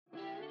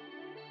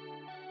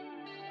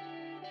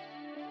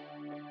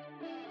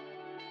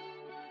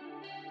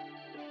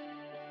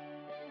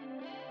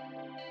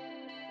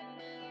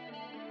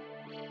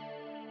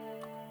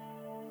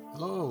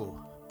Hello,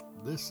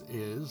 this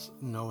is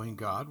Knowing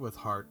God with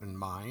Heart and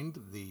Mind,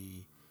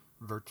 the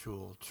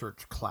virtual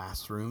church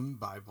classroom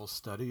Bible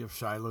study of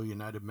Shiloh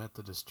United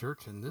Methodist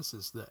Church, and this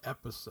is the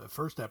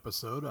first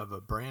episode of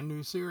a brand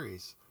new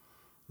series.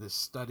 This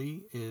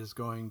study is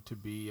going to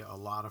be a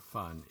lot of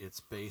fun. It's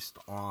based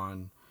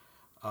on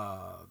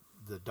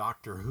the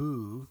Doctor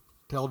Who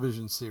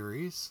television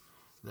series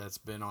that's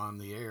been on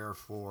the air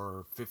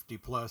for 50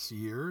 plus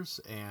years,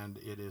 and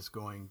it is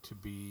going to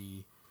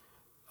be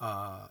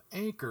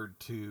anchored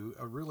to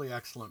a really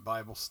excellent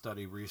Bible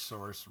study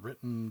resource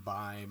written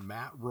by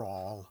Matt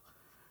Rawle,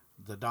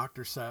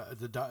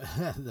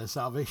 the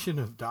Salvation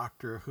of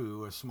Doctor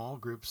Who, a small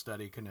group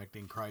study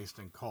connecting Christ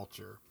and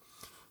culture.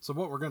 So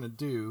what we're going to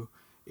do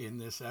in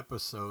this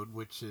episode,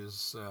 which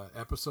is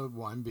episode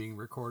 1 being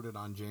recorded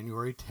on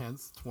January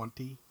 10th,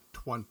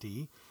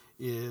 2020,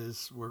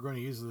 is we're going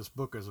to use this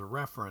book as a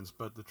reference,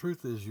 but the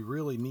truth is you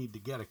really need to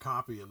get a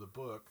copy of the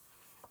book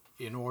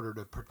in order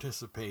to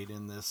participate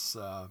in this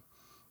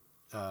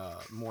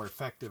more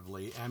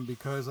effectively, and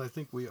because I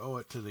think we owe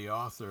it to the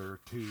author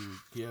to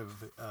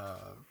give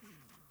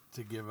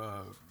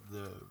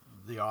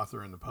the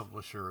author and the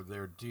publisher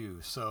their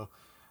due. So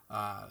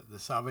the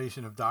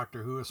Salvation of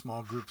Doctor Who, a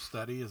small group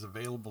study, is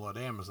available at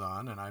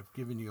Amazon, and I've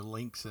given you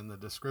links in the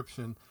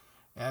description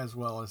as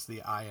well as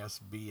the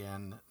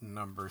ISBN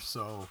number.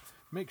 So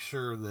make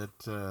sure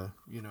that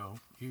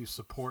you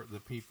support the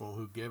people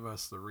who give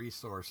us the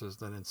resources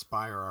that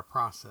inspire our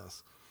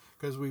process,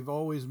 because we've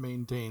always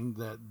maintained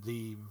that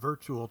the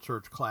virtual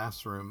church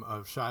classroom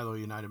of Shiloh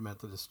United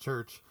Methodist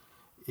Church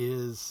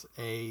is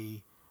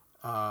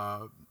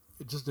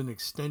just an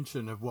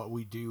extension of what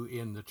we do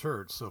in the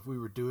church. So if we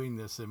were doing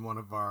this in one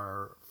of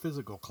our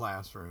physical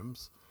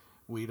classrooms,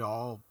 we'd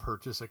all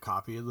purchase a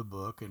copy of the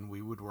book and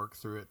we would work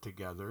through it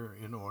together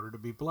in order to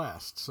be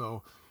blessed.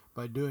 So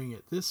by doing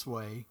it this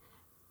way,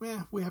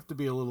 we have to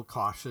be a little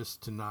cautious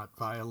to not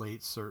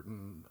violate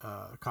certain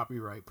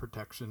copyright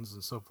protections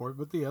and so forth.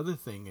 But the other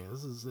thing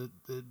is that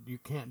you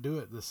can't do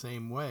it the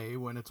same way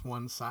when it's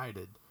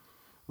one-sided,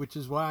 which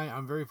is why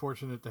I'm very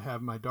fortunate to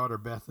have my daughter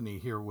Bethany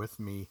here with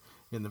me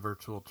in the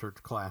virtual church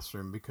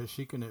classroom, because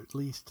she can at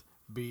least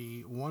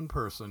be one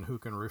person who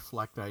can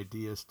reflect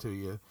ideas to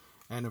you.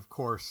 And of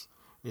course,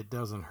 it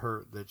doesn't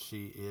hurt that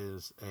she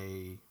is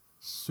a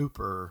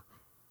super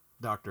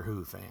Doctor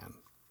Who fan.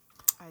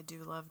 I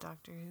do love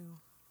Doctor Who.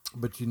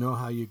 But you know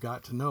how you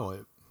got to know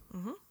it.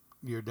 Mm-hmm.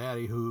 Your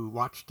daddy, who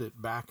watched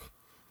it back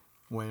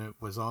when it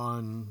was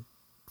on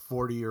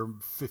 40 or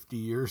 50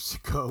 years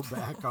ago,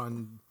 back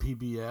on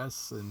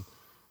PBS, and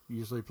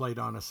usually played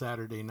on a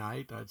Saturday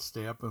night. I'd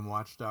stay up and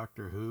watch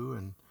Doctor Who,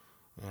 and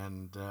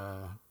then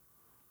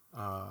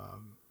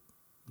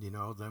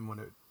when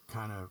it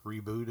kind of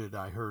rebooted,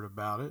 I heard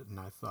about it, and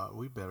I thought,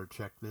 we better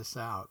check this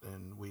out,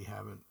 and we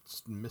haven't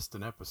missed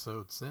an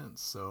episode since.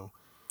 So,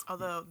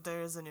 although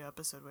there is a new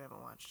episode we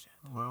haven't watched yet.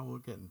 Well, we'll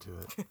get into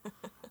it.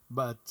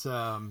 But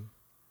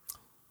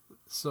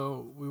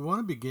so we want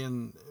to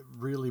begin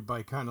really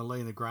by kind of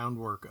laying the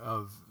groundwork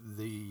of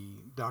the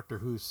Doctor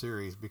Who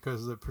series,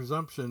 because the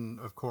presumption,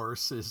 of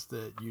course, is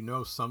that you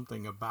know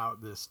something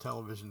about this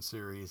television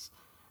series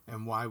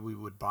and why we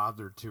would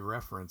bother to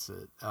reference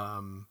it.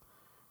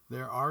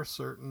 There are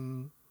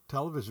certain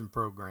television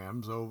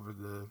programs over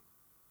the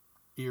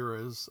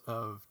eras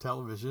of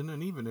television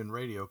and even in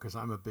radio, because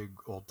I'm a big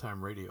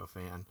old-time radio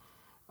fan,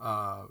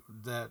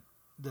 that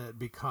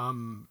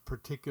become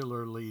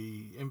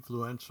particularly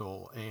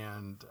influential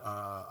and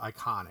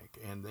iconic,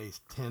 and they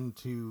tend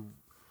to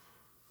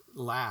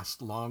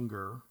last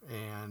longer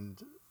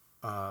and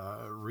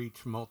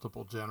reach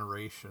multiple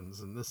generations,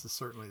 and this is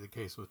certainly the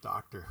case with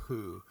Doctor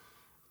Who.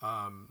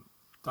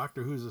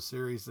 Doctor Who's a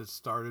series that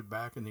started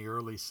back in the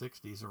early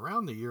 60s,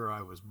 around the year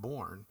I was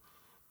born,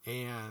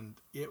 and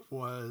it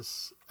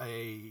was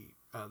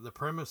the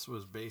premise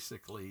was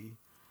basically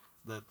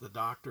that the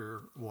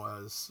Doctor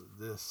was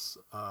this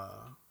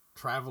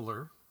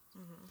traveler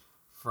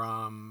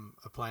from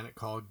a planet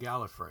called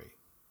Gallifrey.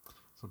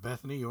 So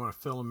Bethany, you want to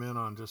fill them in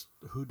on just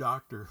who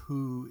Doctor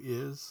Who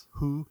is?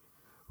 Who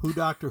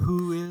Doctor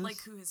Who is?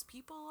 Like who his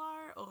people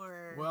are,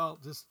 or... Well,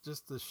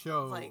 just the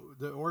show,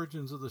 the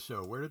origins of the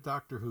show. Where did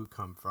Doctor Who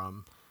come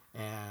from,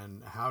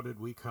 and how did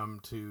we come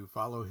to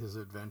follow his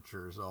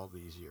adventures all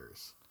these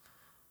years?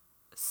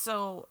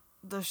 So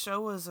the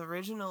show was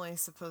originally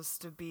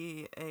supposed to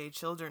be a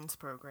children's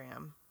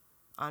program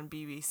on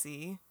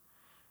BBC,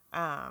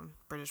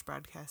 British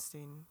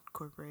Broadcasting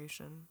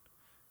Corporation,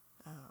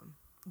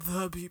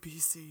 the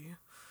BBC.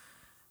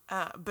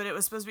 But it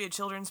was supposed to be a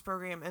children's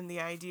program, and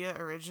the idea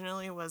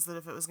originally was that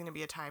if it was going to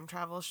be a time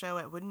travel show,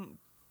 it wouldn't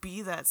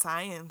be that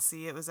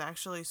science-y. It was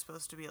actually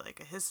supposed to be like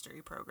a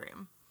history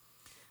program.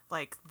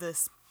 Like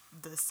this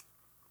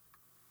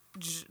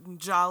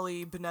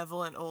jolly,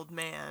 benevolent old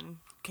man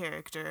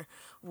character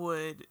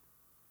would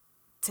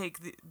take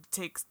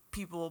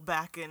people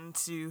back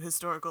into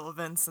historical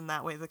events, and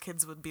that way the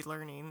kids would be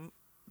learning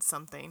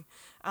something.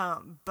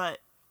 But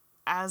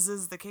as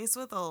is the case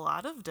with a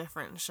lot of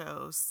different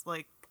shows,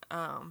 like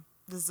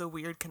this is a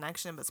weird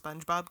connection, but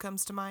SpongeBob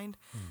comes to mind.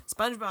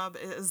 SpongeBob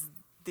is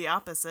the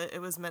opposite.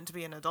 It was meant to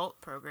be an adult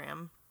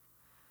program.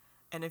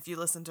 And if you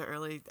listen to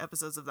early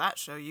episodes of that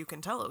show, you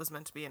can tell it was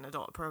meant to be an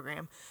adult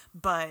program.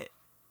 But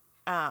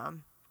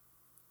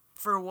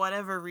for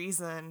whatever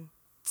reason,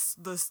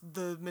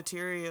 the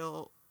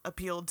material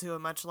appealed to a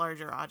much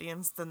larger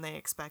audience than they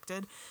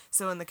expected.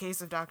 So in the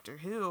case of Doctor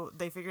Who,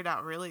 they figured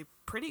out really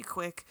pretty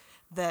quick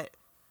that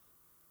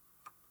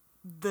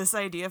this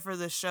idea for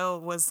the show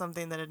was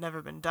something that had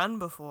never been done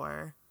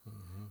before.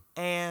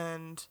 Mm-hmm.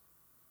 And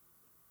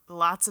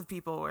lots of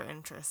people were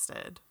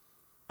interested.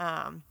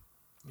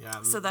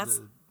 So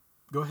that's...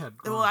 Go ahead.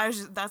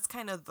 That's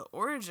kind of the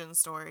origin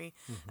story.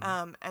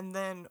 Mm-hmm. And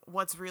then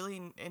what's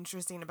really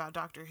interesting about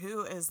Doctor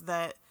Who is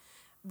that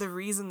the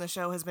reason the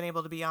show has been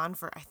able to be on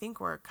for, I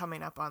think we're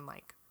coming up on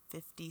like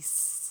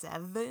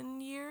 57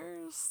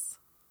 years,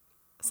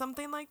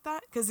 something like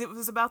that. Because it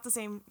was about the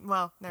same,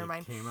 well, never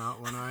mind. It came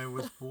out when I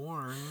was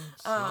born.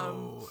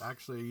 So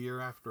actually a year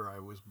after I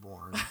was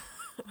born.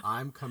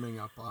 I'm coming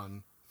up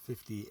on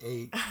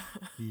 58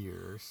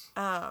 years.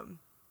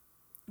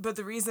 But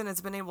the reason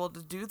it's been able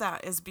to do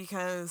that is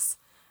because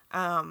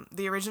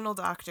the original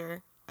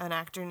Doctor, an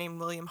actor named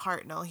William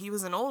Hartnell, he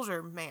was an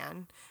older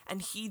man,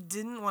 and he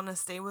didn't want to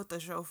stay with the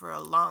show for a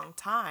long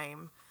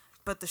time,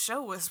 but the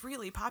show was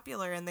really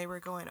popular, and they were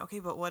going, okay,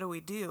 but what do we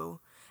do?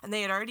 And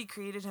they had already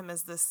created him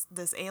as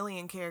this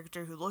alien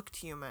character who looked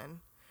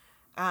human,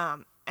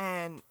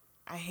 and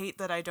I hate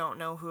that I don't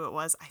know who it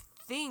was. I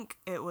think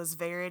it was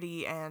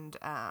Verity and...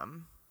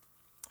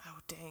 oh,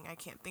 dang, I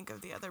can't think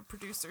of the other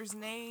producer's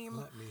name.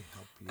 Let me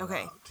help you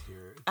out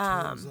here. It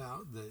turns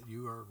out that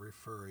you are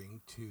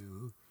referring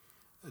to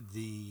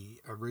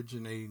the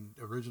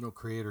original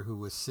creator, who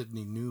was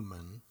Sidney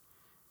Newman,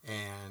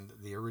 and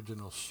the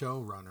original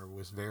showrunner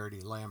was Verity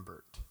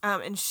Lambert.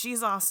 And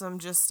she's awesome,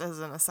 just as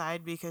an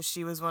aside, because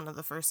she was one of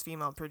the first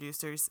female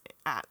producers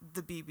at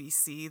the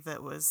BBC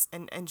that was,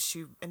 and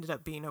she ended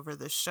up being over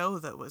this show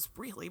that was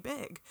really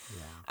big.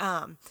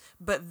 Yeah.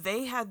 But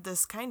they had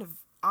this kind of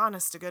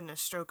honest to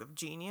goodness stroke of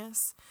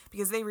genius,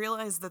 because they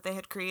realized that they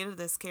had created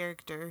this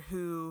character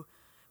who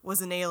was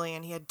an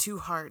alien. He had two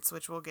hearts,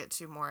 which we'll get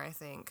to more, I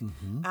think.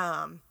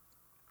 Mm-hmm.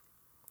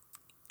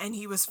 And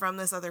he was from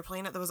this other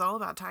planet that was all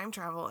about time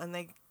travel,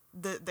 and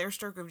their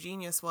stroke of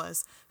genius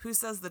was, who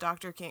says the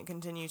Doctor can't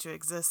continue to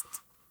exist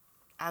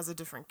as a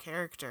different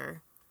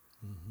character,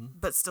 mm-hmm.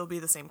 but still be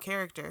the same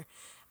character?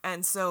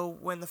 And so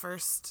when the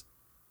first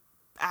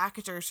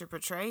actor to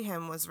portray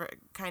him was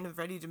kind of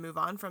ready to move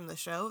on from the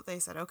show, they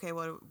said, okay,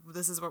 well,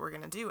 this is what we're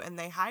going to do. And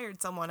they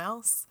hired someone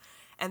else,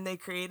 and they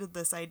created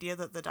this idea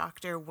that the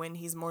Doctor, when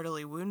he's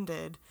mortally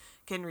wounded,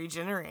 can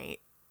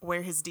regenerate,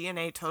 where his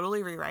DNA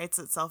totally rewrites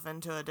itself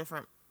into a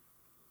different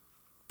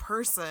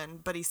person,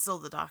 but he's still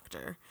the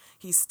Doctor.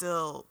 He's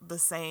still the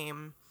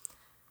same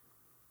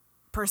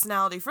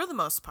personality for the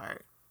most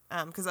part.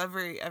 Because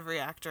every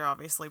actor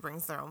obviously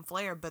brings their own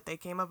flair, but they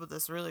came up with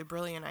this really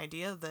brilliant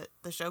idea that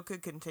the show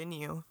could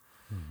continue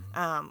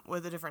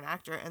with a different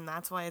actor, and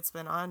that's why it's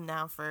been on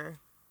now for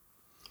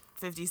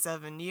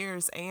 57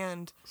 years.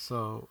 And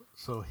so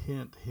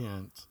hint,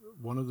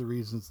 one of the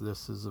reasons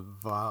this is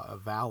a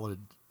valid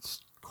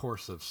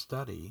course of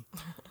study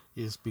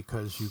is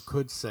because you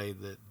could say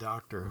that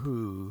Doctor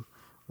Who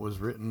was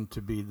written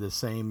to be the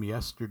same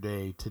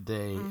yesterday,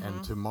 today, mm-hmm.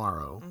 and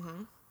tomorrow.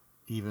 Mm-hmm.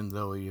 Even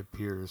though he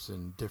appears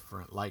in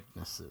different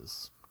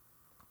likenesses.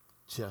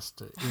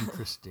 Just an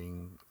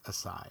interesting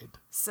aside.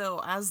 So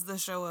as the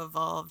show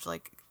evolved,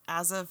 like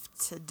as of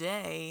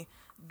today,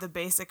 the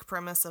basic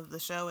premise of the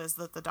show is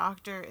that the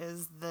Doctor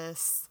is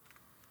this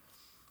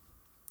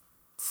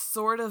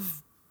sort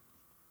of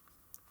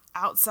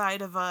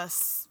outside of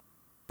us,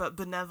 but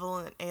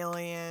benevolent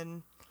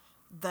alien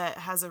that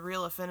has a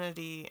real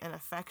affinity and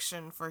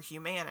affection for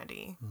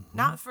humanity.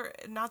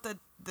 Mm-hmm. Not that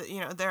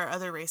there are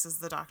other races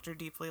the Doctor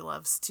deeply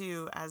loves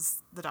too,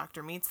 as the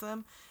Doctor meets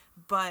them,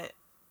 but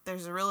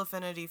there's a real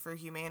affinity for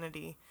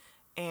humanity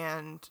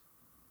and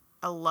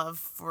a love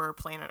for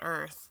planet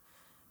Earth.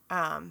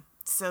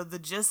 So the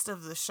gist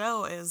of the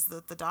show is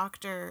that the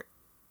Doctor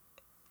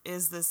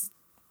is this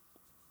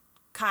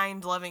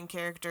kind, loving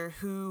character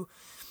who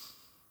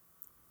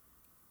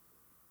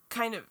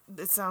kind of,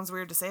 it sounds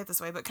weird to say it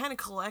this way, but kind of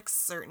collects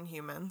certain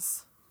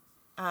humans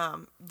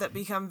that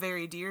become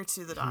very dear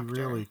to the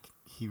Doctor.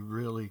 He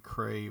really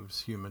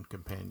craves human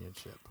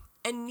companionship.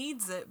 And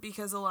needs it,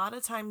 because a lot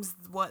of times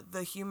what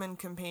the human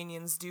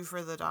companions do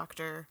for the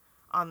Doctor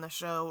on the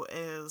show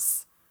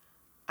is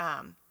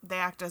they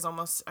act as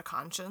almost a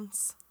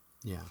conscience.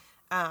 Yeah.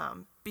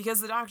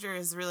 Because the Doctor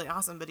is really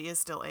awesome, but he is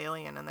still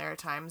alien, and there are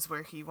times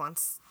where he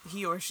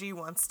or she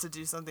wants to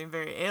do something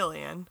very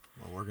alien.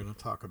 Well, we're going to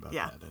talk about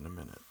that in a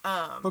minute.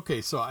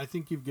 Okay, so I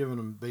think you've given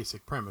them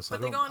basic premise. I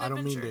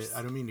don't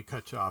mean to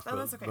cut you off,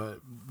 that's okay. But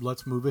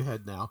let's move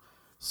ahead now.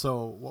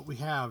 So what we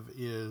have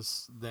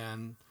is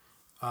then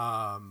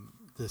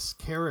this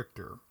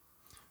character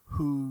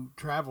who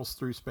travels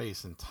through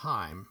space and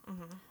time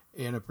mm-hmm.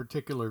 in a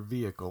particular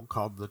vehicle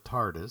called the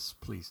TARDIS.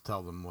 Please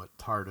tell them what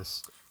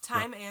TARDIS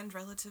Time and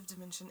relative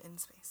dimension in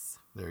space.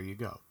 There you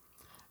go.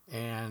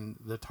 And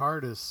the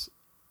TARDIS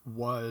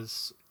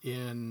was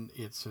in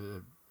its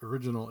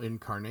original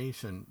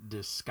incarnation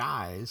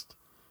disguised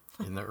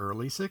in the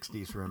early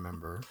 60s,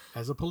 remember,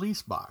 as a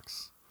police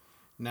box.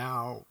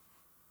 Now,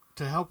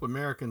 to help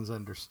Americans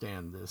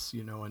understand this,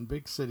 you know, in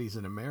big cities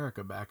in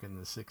America back in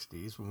the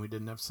 60s, when we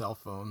didn't have cell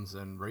phones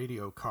and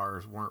radio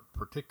cars weren't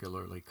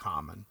particularly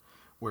common,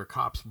 where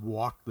cops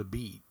walked the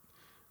beat,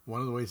 one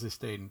of the ways they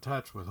stayed in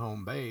touch with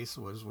home base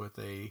was with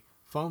a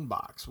phone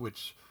box,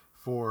 which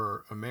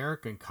for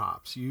American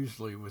cops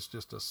usually was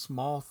just a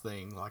small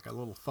thing, like a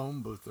little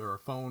phone booth or a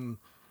phone,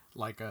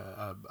 like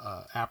a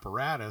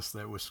apparatus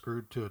that was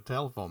screwed to a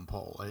telephone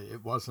pole.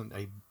 It wasn't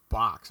a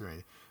box or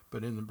anything.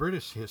 But in the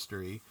British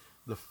history,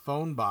 the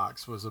phone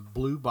box was a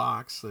blue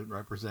box that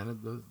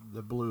represented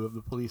the blue of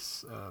the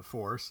police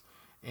force,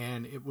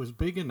 and it was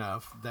big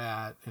enough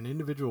that an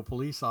individual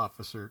police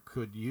officer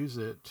could use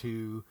it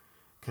to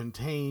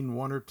contain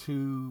one or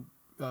two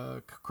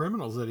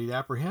criminals that he'd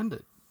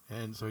apprehended.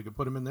 And so he could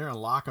put them in there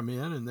and lock them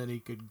in, and then he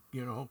could,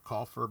 you know,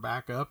 call for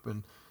backup,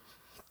 and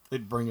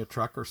they'd bring a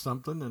truck or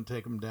something and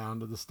take them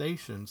down to the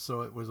station.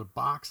 So it was a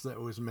box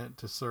that was meant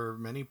to serve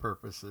many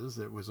purposes.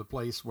 It was a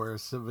place where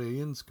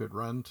civilians could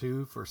run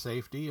to for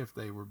safety if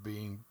they were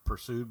being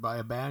pursued by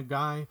a bad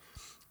guy.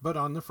 But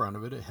on the front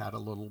of it, it had a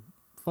little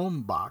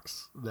phone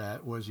box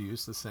that was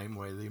used the same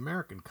way the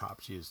American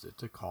cops used it,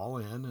 to call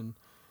in and,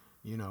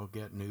 you know,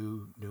 get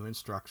new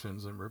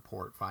instructions and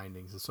report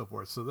findings and so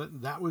forth. So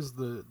that was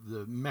the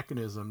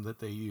mechanism that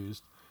they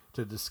used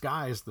to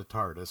disguise the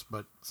TARDIS.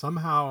 But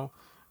somehow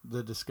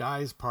the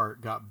disguise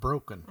part got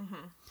broken.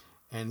 Mm-hmm.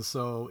 And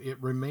so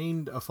it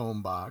remained a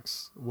phone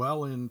box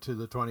well into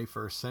the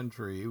 21st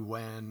century,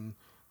 when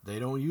they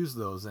don't use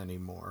those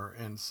anymore.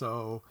 And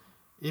so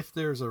if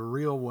there's a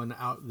real one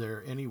out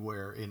there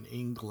anywhere in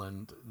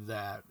England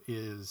that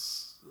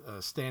is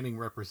a standing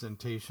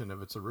representation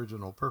of its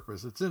original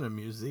purpose, it's in a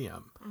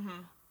museum.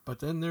 Mm-hmm. But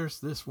then there's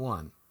this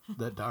one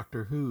that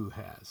Doctor Who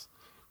has.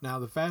 Now,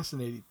 the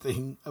fascinating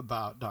thing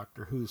about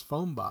Doctor Who's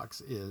phone box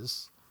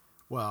is,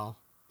 well,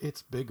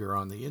 it's bigger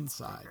on the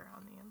inside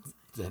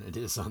than it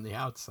is on the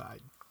outside.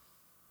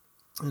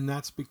 And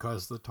that's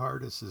because the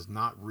TARDIS is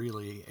not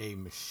really a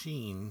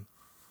machine.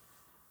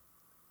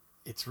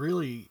 It's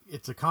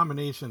a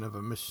combination of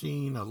a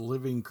machine, a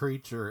living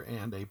creature,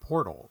 and a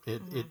portal.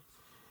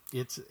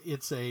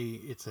 It's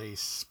a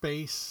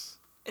space.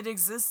 It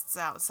exists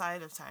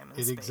outside of time and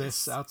space. It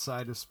exists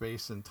outside of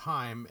space and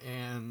time,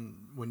 and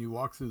when you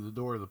walk through the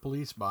door of the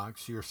police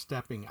box, you're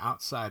stepping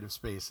outside of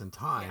space and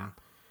time.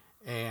 Yeah.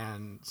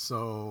 And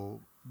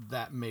so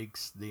that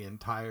makes the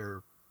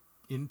entire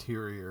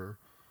interior,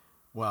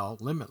 well,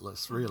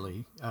 limitless,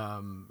 really.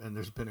 And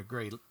there's been a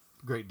great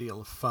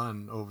deal of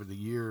fun over the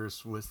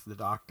years with the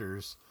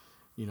doctors,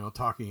 you know,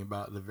 talking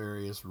about the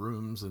various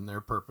rooms and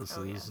their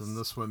purposes, and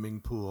the swimming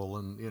pool,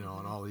 and, you know,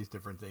 and all these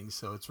different things.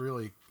 So it's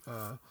really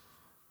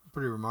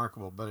pretty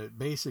remarkable. But it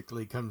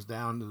basically comes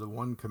down to the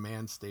one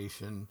command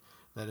station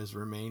that has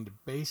remained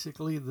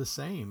basically the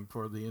same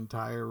for the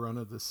entire run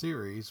of the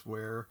series,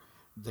 where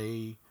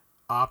they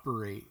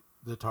operate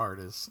the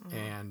TARDIS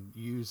and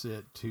use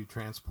it to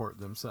transport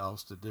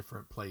themselves to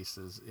different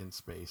places in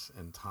space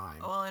and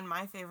time. Well, and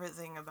my favorite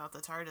thing about the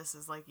TARDIS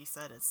is, like you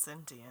said, it's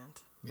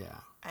sentient. Yeah.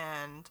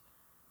 And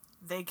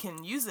they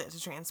can use it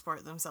to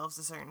transport themselves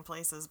to certain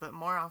places, but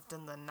more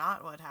often than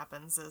not, what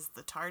happens is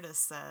the TARDIS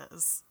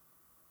says,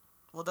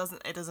 well,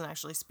 it doesn't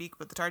actually speak,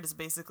 but the TARDIS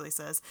basically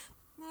says,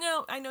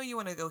 no, I know you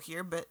want to go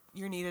here, but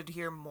you're needed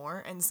here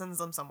more, and sends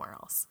them somewhere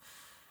else.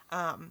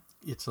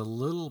 It's a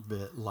little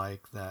bit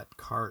like that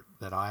cart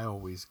that I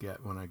always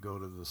get when I go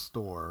to the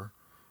store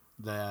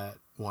that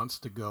wants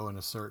to go in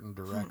a certain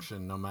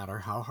direction, no matter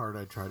how hard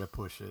I try to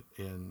push it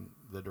in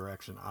the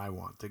direction I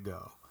want to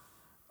go.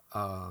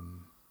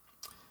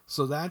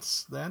 So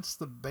that's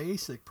the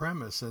basic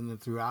premise. And then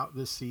throughout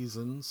the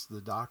seasons,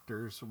 the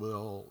doctors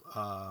will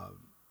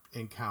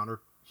encounter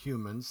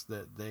humans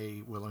that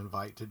they will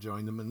invite to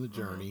join them in the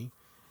journey.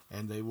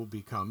 And they will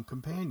become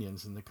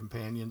companions, and the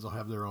companions will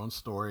have their own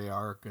story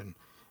arc, and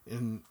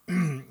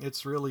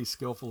it's really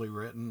skillfully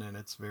written, and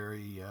it's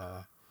very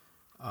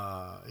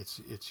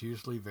it's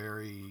usually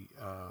very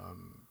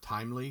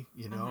timely.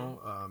 You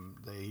know,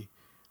 they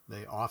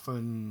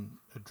often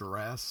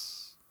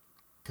address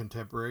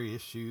contemporary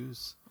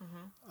issues.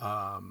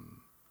 I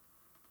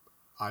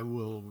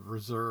will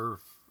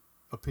reserve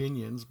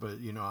opinions, but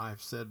you know,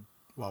 I've said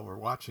while we're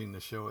watching the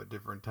show at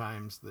different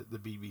times that the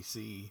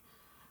BBC,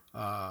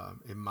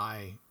 in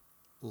my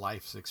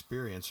life's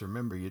experience,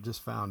 remember, you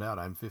just found out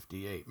I'm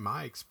 58.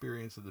 My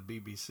experience of the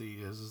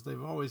BBC is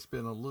they've always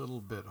been a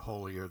little bit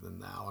holier than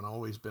thou, and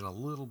always been a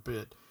little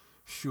bit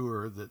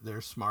sure that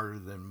they're smarter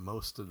than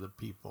most of the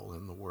people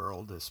in the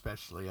world,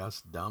 especially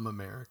us dumb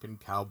American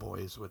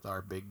cowboys with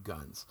our big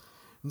guns.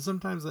 And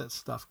sometimes that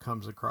stuff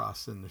comes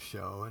across in the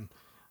show, and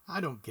I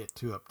don't get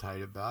too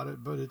uptight about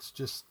it, but it's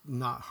just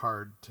not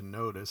hard to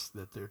notice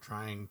that they're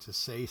trying to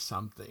say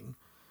something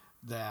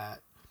that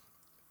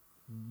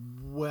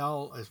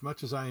Well, as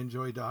much as I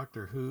enjoy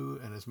Doctor Who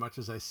and as much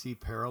as I see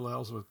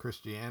parallels with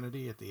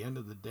Christianity, at the end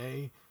of the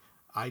day,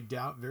 I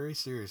doubt very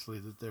seriously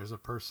that there's a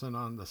person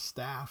on the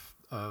staff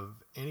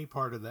of any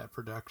part of that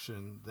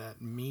production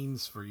that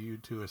means for you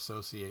to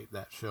associate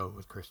that show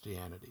with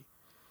Christianity.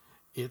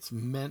 It's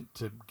meant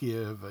to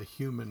give a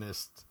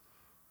humanist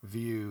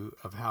view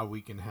of how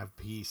we can have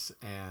peace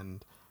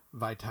and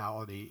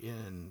vitality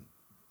in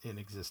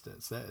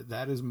existence.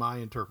 That is my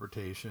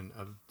interpretation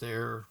of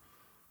their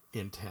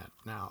intent.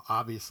 Now,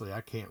 obviously,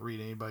 I can't read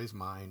anybody's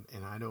mind,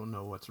 and I don't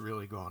know what's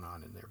really going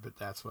on in there, but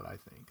that's what I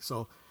think.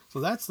 So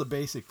that's the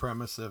basic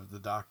premise of the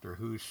Doctor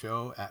Who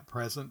show. At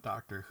present,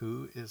 Doctor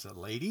Who is a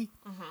lady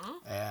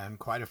and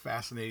quite a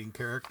fascinating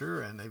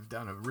character, and they've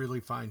done a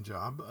really fine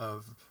job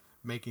of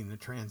making the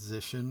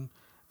transition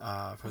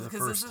for the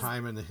first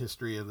time in the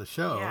history of the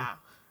show. Yeah.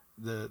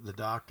 The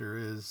Doctor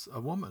is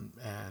a woman,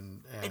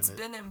 and it's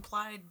been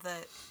implied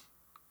that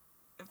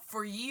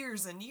for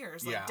years and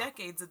years, like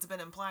decades, it's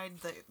been implied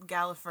that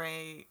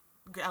Gallifreyans,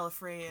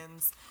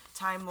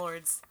 Time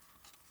Lords,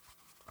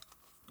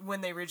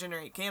 when they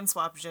regenerate, can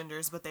swap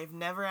genders, but they've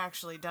never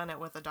actually done it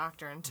with a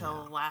Doctor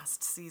until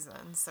last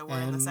season. So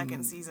we're in the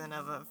second season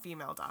of a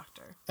female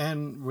Doctor.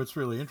 And what's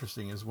really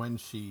interesting is when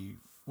she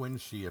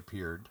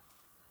appeared,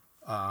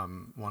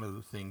 one of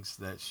the things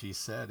that she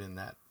said in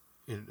that,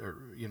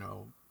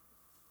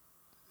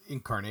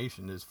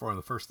 incarnation is one of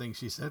the first things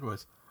she said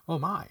was, "Oh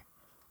my,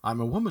 I'm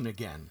a woman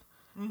again."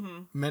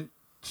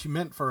 She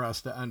meant for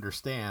us to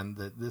understand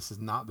that this is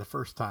not the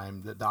first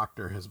time that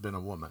Doctor has been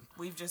a woman.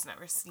 We've just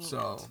never seen it.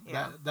 So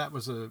that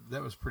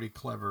was pretty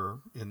clever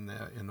in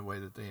the way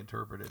that they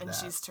interpreted that. And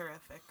she's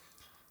terrific.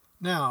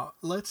 Now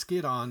let's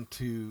get on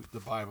to the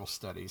Bible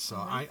study. So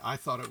I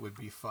thought it would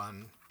be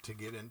fun to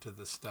get into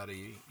the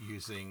study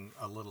using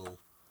a little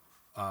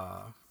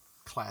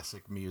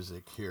classic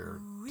music here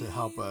to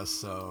help us.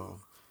 So,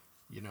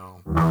 sorry,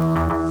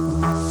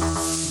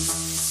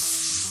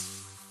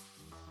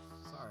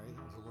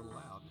 that was a little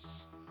loud.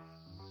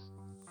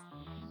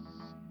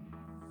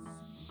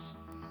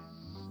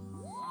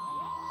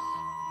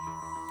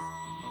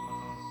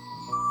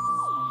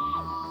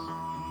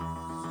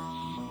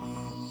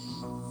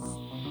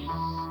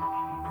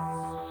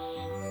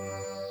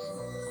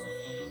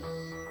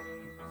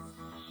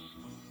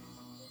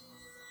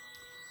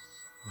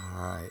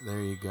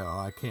 There you go.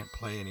 I can't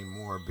play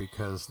anymore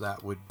because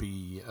that would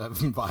be a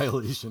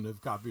violation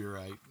of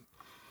copyright.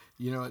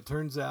 It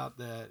turns out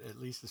that, at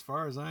least as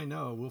far as I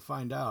know, we'll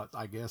find out,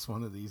 I guess,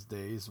 one of these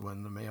days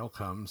when the mail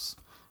comes.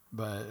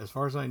 But as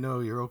far as I know,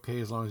 you're okay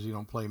as long as you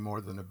don't play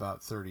more than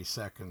about 30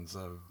 seconds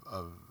of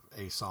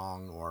a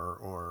song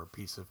or a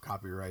piece of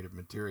copyrighted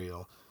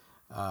material.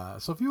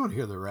 So if you want to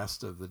hear the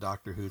rest of the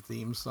Doctor Who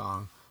theme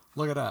song,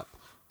 look it up.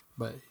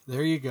 But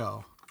there you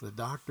go. The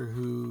Doctor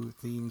Who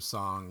theme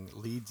song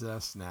leads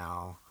us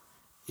now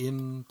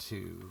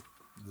into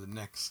the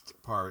next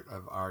part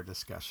of our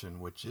discussion,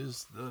 which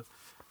is the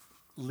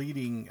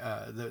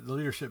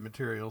leadership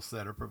materials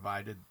that are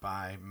provided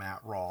by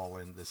Matt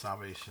Rawle in the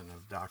Salvation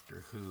of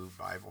Doctor Who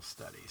Bible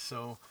study.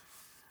 So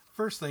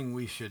first thing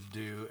we should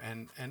do,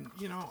 and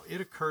it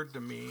occurred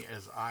to me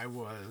as I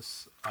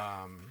was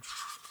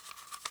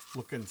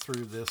looking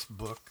through this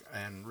book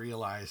and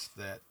realized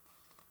that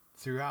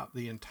throughout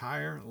the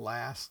entire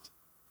last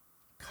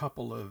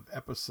couple of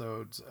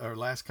episodes or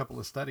last couple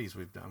of studies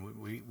we've done,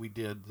 we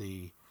did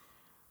the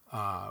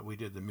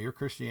Mere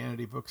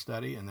Christianity book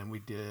study, and then we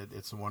did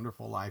It's a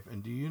Wonderful Life.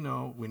 And do you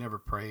know we never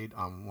prayed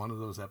on one of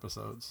those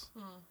episodes?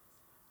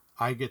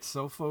 I get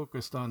so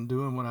focused on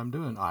doing what I'm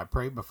doing. I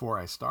pray before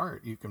I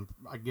start.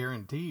 I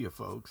guarantee you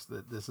folks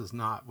that this is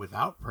not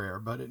without prayer,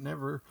 but it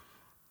never,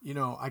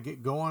 I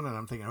get going and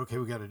I'm thinking, okay,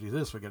 we got to do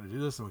this, and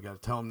we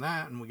got to tell them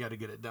that, and we got to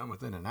get it done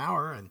within an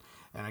hour. And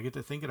I get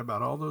to thinking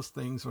about all those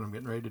things when I'm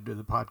getting ready to do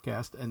the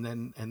podcast. And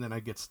then I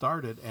get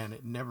started, and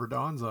it never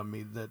dawns on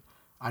me that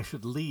I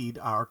should lead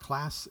our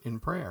class in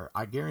prayer.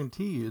 I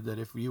guarantee you that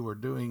if you were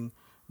doing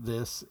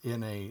this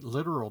in a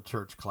literal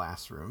church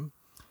classroom,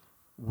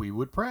 we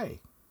would pray.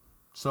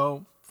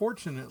 So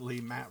fortunately,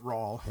 Matt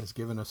Rawle has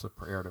given us a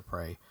prayer to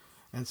pray.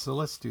 And so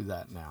let's do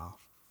that now.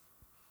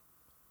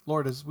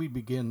 Lord, as we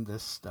begin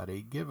this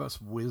study, give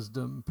us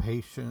wisdom,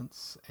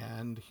 patience,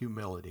 and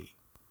humility.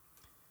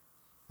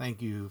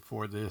 Thank you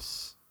for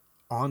this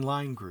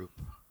online group,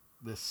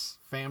 this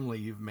family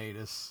you've made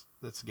us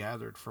that's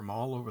gathered from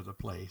all over the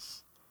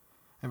place,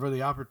 and for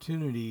the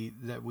opportunity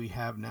that we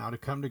have now to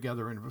come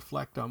together and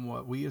reflect on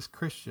what we as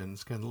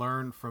Christians can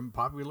learn from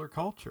popular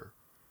culture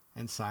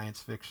and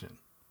science fiction.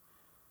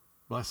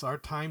 Bless our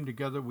time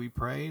together, we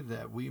pray,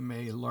 that we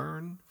may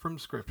learn from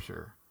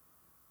Scripture,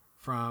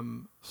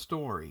 from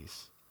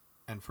stories,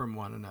 and from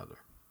one another.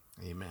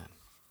 Amen.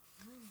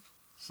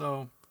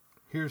 So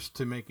here's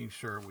to making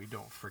sure we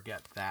don't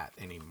forget that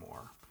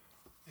anymore,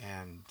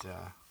 and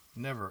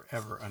never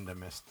ever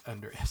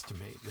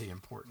underestimate the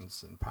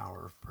importance and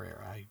power of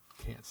prayer. I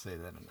can't say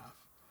that enough.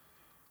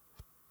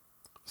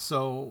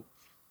 So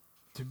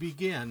to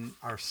begin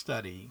our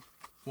study,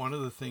 one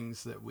of the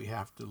things that we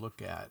have to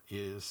look at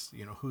is,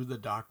 who the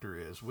doctor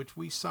is, which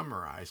we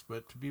summarized.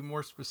 But to be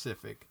more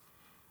specific,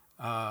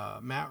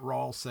 Matt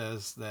Rawls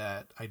says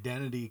that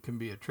identity can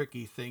be a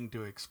tricky thing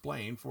to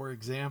explain. For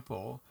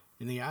example,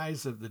 in the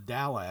eyes of the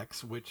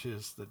Daleks, which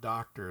is the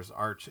Doctor's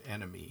arch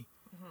enemy,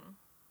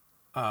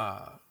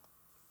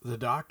 the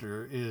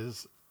Doctor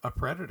is a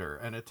predator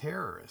and a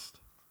terrorist.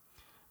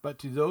 But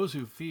to those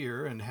who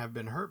fear and have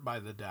been hurt by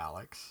the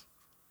Daleks,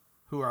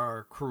 who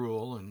are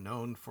cruel and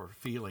known for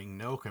feeling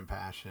no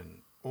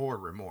compassion or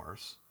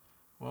remorse,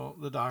 well,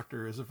 the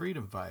Doctor is a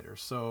freedom fighter.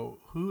 So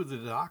who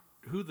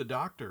the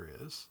Doctor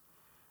is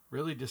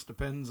really just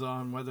depends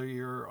on whether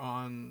you're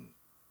on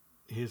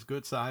his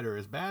good side or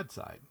his bad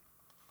side.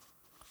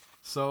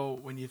 So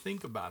when you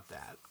think about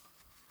that,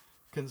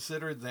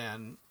 consider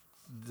then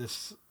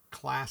this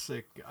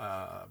classic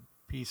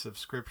piece of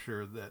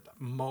scripture that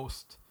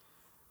most,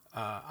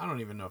 I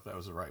don't even know if that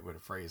was the right way to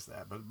phrase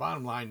that, but the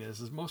bottom line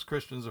is most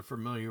Christians are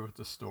familiar with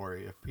the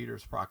story of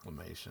Peter's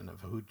proclamation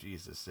of who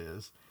Jesus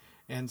is.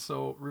 And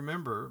so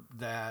remember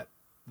that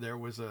there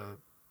was a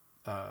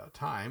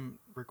time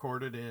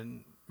recorded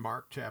in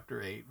Mark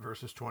chapter 8,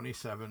 verses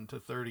 27 to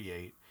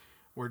 38,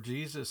 where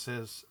Jesus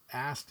has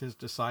asked his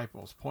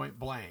disciples point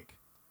blank,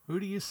 "Who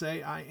do you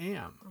say I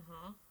am?"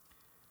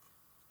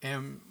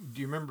 And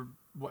do you remember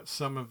what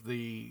some of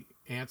the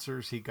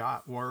answers he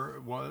got were?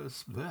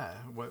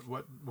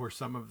 What were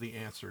some of the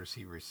answers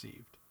he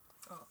received?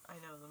 Oh, I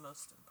know the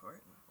most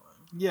important one.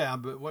 Yeah,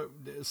 but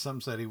some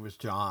said he was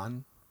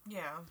John.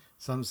 Yeah.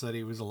 Some said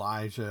he was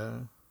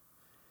Elijah.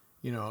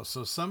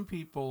 So some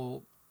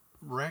people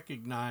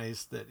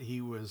recognized that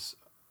he was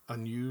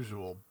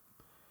unusual,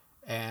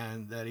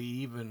 and that he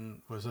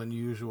even was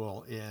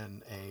unusual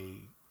in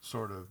a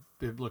sort of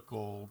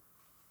biblical,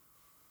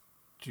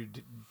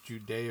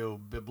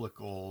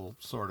 Judeo-biblical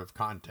sort of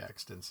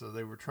context. And so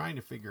they were trying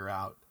to figure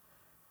out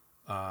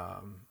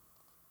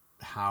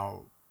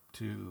how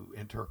to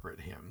interpret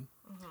him.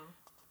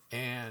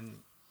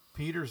 And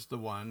Peter's the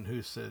one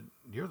who said,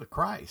 "You're the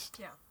Christ.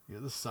 Yeah.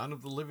 You're the Son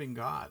of the living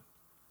God."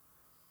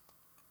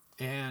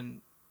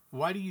 And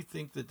why do you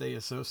think that they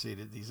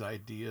associated these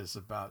ideas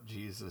about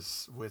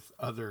Jesus with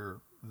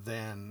other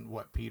than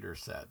what Peter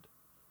said?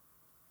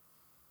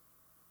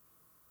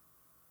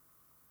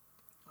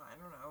 I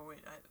don't know.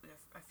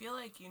 I feel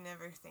like you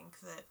never think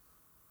that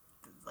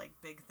like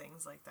big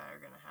things like that are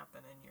going to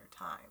happen in your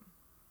time.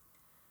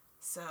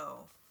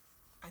 So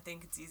I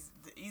think it's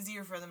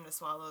easier for them to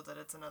swallow that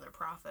it's another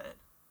prophet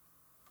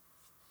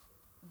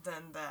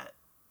than that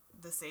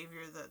the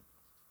Savior that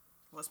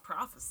was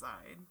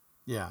prophesied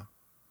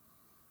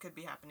could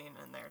be happening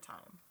in their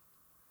time.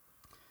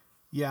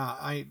 Yeah,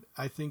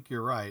 I think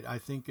you're right. I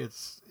think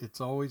it's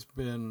always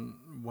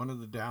been one of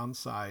the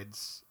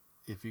downsides,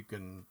 if you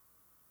can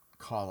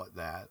call it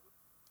that,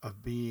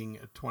 of being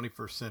a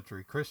 21st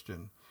century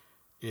Christian,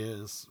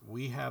 is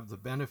we have the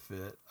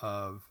benefit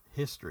of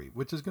history,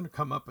 which is going to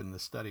come up in the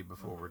study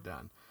before we're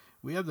done.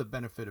 We have the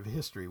benefit of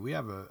history. We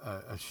have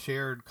a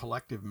shared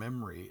collective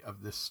memory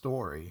of this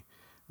story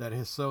that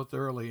has so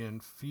thoroughly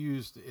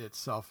infused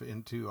itself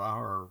into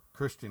our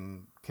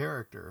Christian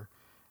character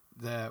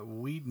that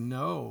we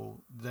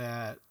know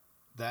that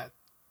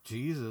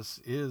Jesus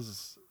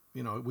is,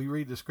 we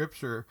read the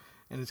scripture,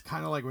 and it's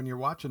kind of like when you're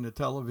watching a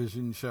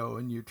television show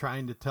and you're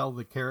trying to tell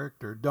the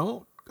character,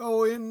 don't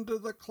go into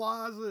the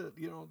closet,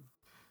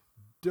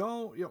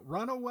 don't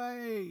run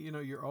away.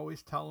 You're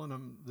always telling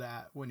them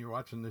that when you're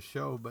watching the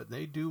show, but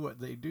they do what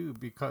they do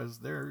because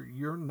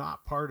you're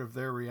not part of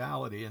their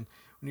reality. And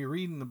when you're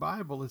reading the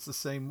Bible, it's the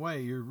same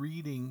way. You're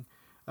reading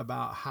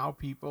about how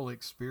people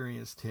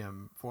experienced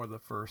him for the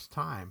first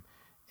time.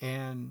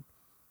 And,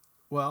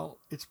 well,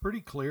 it's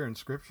pretty clear in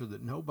Scripture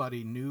that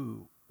nobody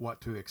knew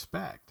what to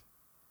expect.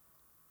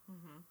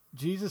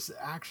 Jesus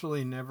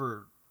actually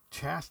never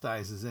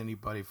chastises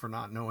anybody for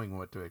not knowing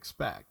what to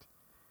expect.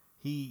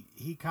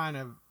 He kind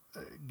of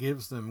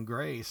gives them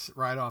grace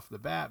right off the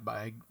bat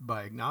by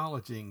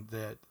acknowledging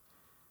that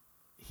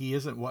he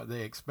isn't what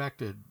they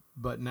expected,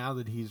 but now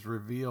that he's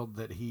revealed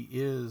that he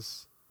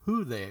is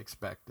who they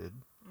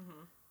expected,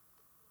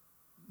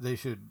 they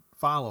should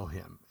follow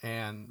him.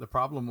 And the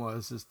problem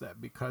is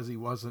that because he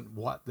wasn't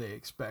what they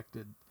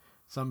expected,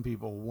 some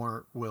people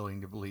weren't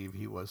willing to believe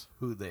he was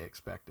who they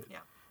expected. Yeah.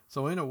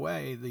 So in a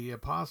way, the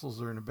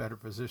apostles are in a better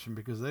position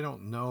because they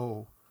don't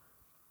know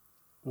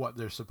what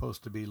they're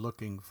supposed to be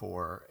looking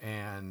for.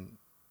 And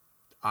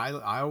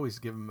I always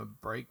give them a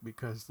break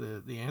because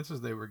the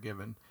answers they were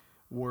given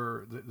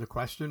were, the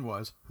question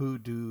was, who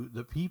do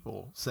the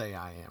people say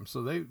I am?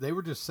 So they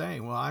were just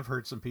saying, well, I've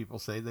heard some people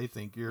say they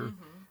think you're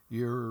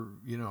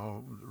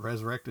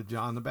resurrected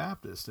John the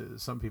Baptist.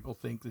 Some people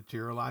think that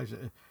you're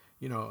Elijah,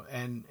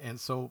 and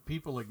so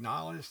people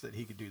acknowledged that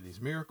he could do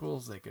these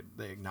miracles.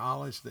 They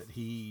acknowledged that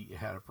he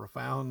had a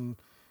profound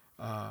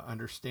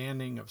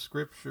understanding of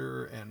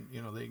Scripture, and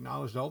they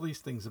acknowledged all these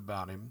things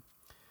about him.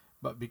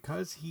 But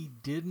because he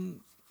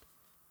didn't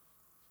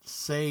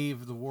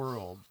save the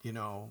world,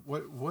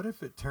 what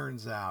if it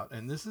turns out,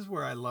 and this is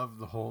where I love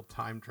the whole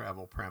time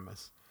travel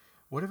premise,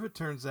 What if it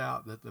turns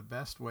out that the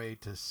best way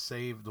to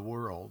save the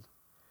world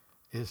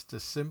is to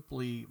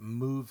simply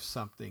move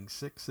something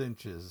 6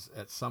 inches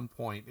at some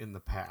point in the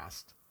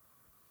past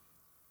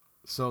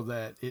so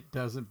that it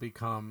doesn't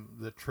become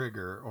the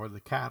trigger or the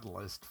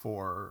catalyst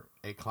for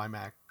a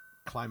climactic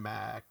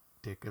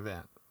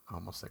event?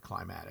 Almost say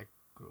climatic.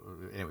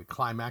 Anyway,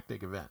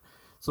 climactic event.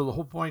 So the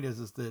whole point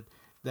is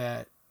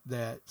that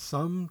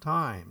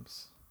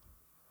sometimes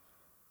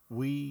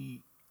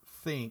we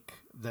think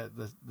that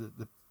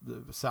the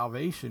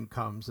salvation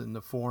comes in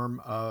the form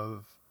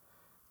of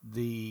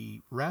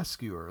the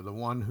rescuer, the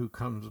one who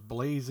comes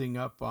blazing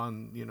up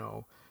on,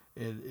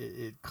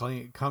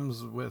 it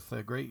comes with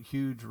a great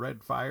huge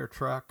red fire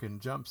truck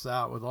and jumps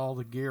out with all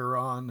the gear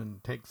on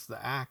and takes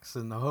the axe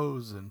and the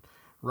hose and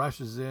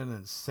rushes in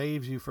and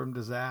saves you from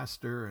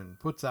disaster and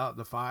puts out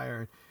the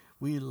fire.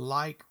 We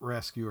like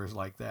rescuers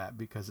like that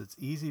because it's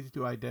easy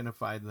to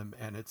identify them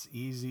and it's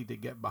easy to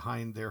get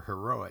behind their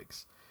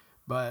heroics.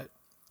 But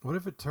what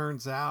if it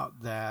turns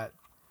out that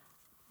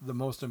the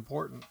most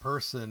important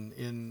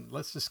person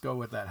let's just go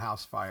with that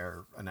house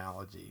fire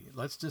analogy.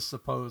 Let's just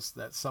suppose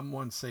that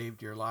someone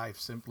saved your life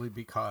simply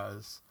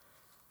because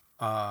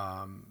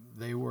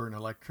they were an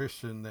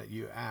electrician that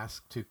you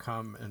asked to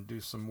come and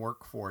do some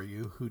work for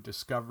you, who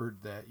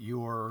discovered that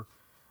your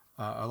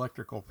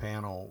electrical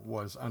panel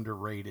was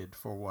underrated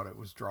for what it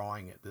was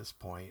drawing at this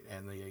point,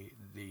 and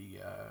the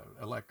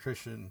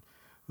electrician,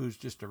 who's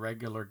just a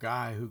regular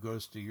guy who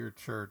goes to your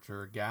church,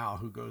 or a gal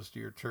who goes to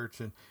your church,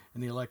 and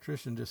the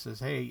electrician just says,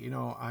 hey,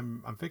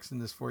 I'm fixing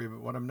this for you, but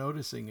what I'm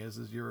noticing is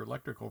your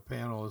electrical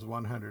panel is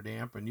 100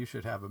 amp and you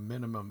should have a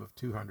minimum of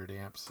 200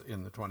 amps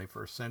in the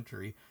 21st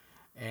century.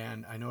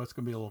 And I know it's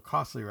going to be a little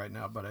costly right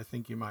now, but I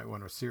think you might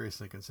want to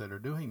seriously consider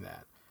doing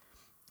that.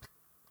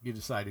 You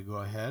decide to go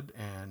ahead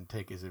and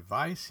take his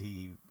advice.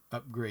 He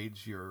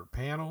upgrades your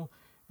panel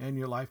and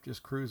your life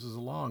just cruises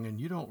along, and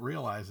you don't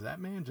realize that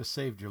man just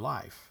saved your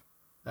life.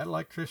 That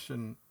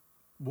electrician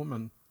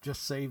woman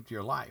just saved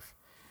your life.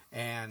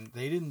 And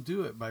they didn't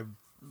do it by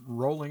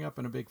rolling up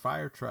in a big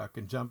fire truck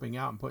and jumping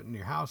out and putting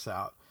your house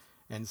out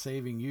and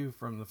saving you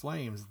from the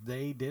flames.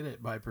 They did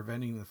it by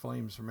preventing the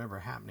flames from ever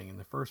happening in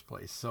the first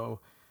place. So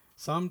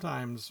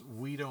sometimes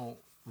we don't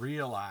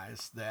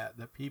realize that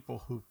the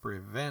people who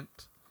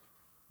prevent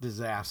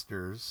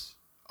disasters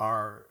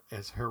are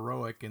as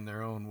heroic in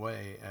their own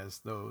way as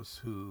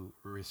those who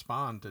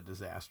respond to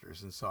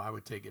disasters. And so I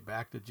would take it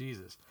back to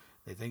Jesus.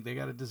 They think they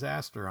got a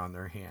disaster on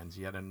their hands,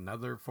 yet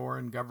another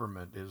foreign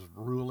government is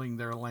ruling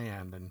their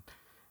land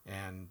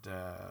and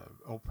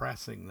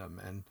oppressing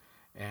them,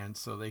 and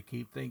so they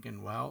keep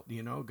thinking, well,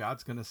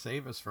 God's going to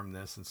save us from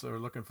this, and so they're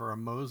looking for a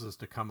Moses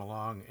to come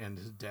along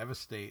and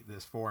devastate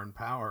this foreign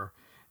power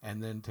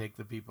and then take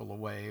the people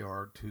away,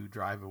 or to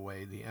drive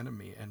away the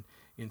enemy. And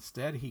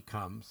instead he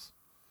comes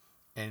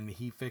and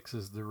he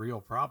fixes the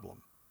real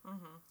problem.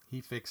 Mm-hmm.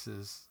 He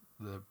fixes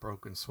the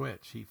broken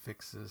switch. He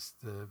fixes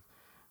the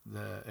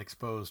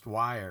exposed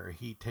wire.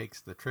 He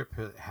takes the trip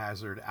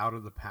hazard out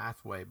of the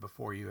pathway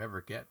before you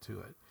ever get to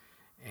it,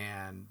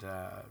 and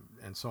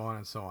so on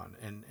and so on.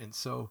 And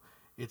so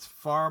it's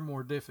far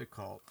more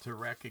difficult to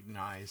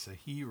recognize a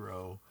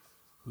hero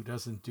who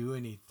doesn't do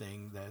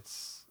anything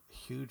that's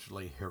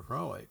hugely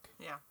heroic.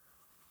 Yeah.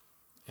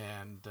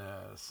 And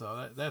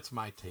so that's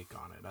my take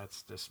on it.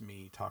 That's just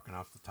me talking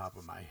off the top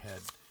of my head.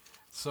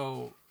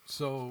 So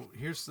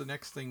here's the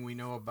next thing we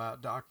know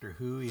about Doctor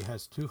Who. He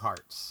has 2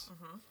 hearts.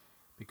 Mm-hmm.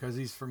 Because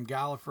he's from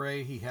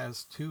Gallifrey, he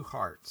has 2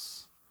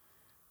 hearts.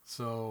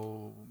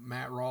 So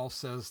Matt Rawls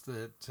says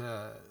that,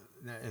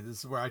 and this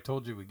is where I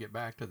told you we'd get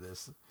back to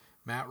this.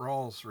 Matt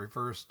Rawls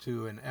refers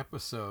to an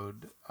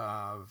episode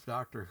of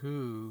Doctor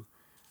Who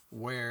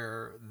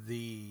where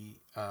the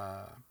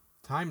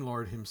Time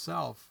Lord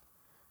himself,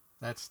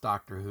 that's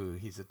Doctor Who,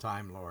 he's a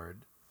Time Lord,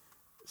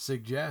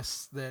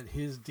 suggests that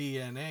his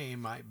DNA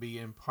might be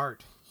in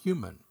part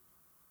human.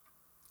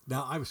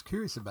 Now, I was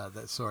curious about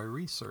that, so I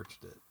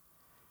researched it.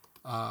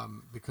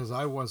 Because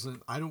I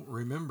don't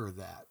remember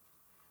that.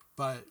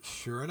 But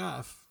sure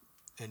enough,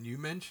 and you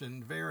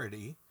mentioned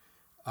Verity,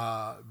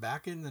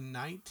 back in the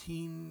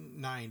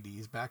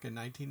 1990s, back in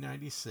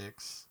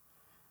 1996,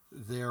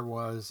 there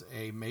was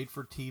a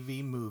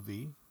made-for-TV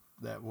movie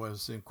that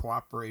was in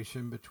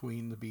cooperation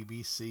between the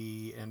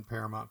BBC and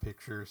Paramount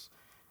Pictures,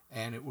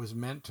 and it was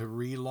meant to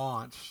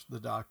relaunch the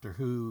Doctor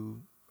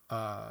Who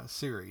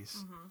series.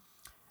 Mm-hmm.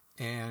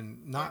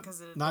 And not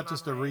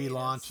just to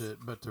relaunch it,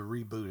 but to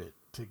reboot it,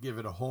 to give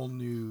it a whole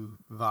new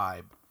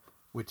vibe,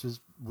 which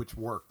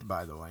worked,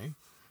 by the way,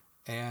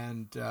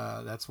 and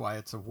that's why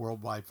it's a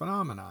worldwide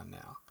phenomenon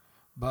now.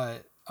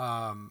 But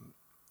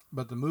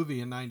the movie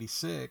in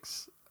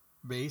 '96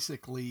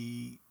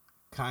 basically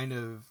kind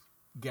of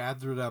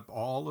gathered up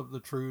all of the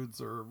truths,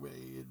 or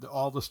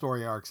all the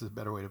story arcs is a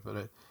better way to put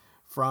it,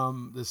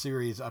 from the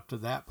series up to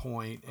that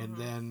point, and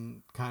mm-hmm.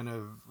 then kind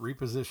of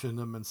repositioned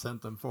them and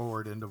sent them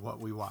forward into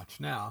what we watch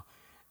now.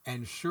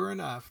 And sure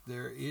enough,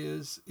 there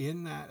is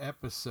in that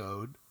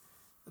episode,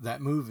 that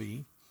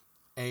movie,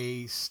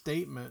 a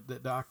statement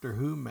that Doctor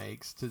Who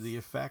makes to the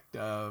effect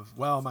of,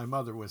 well, my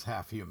mother was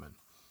half human.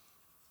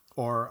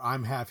 or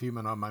I'm half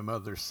human on my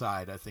mother's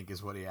side, I think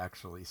is what he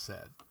actually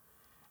said.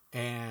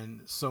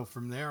 And so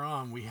from there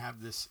on, we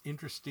have this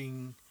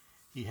interesting.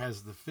 He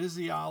has the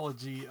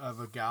physiology of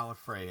a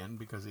Gallifreyan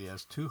because he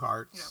has two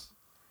hearts,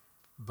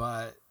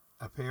 but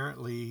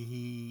apparently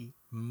he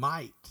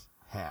might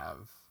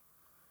have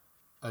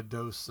a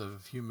dose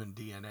of human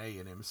DNA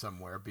in him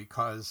somewhere,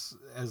 because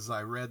as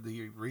I read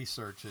the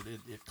research,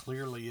 it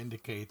clearly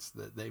indicates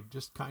that they've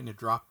just kind of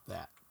dropped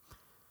that.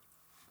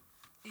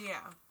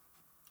 Yeah.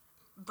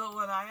 But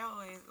what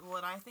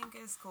I think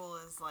is cool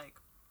is, like,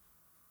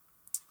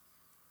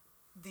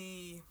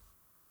 the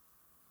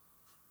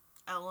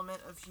element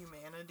of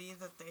humanity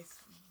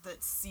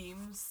that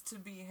seems to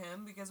be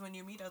him, because when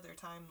you meet other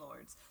Time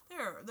Lords,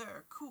 there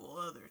are cool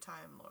other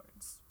Time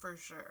Lords for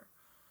sure.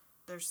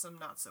 There's some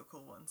not so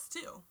cool ones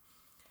too,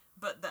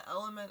 but the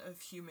element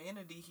of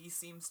humanity he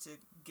seems to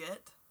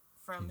get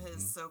from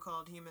his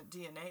so-called human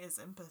DNA is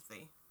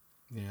empathy.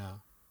 Yeah.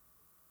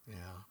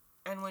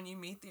 And when you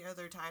meet the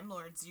other Time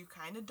Lords, you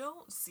kind of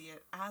don't see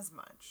it as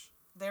much.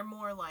 They're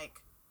more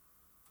like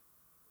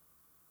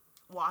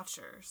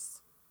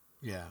watchers.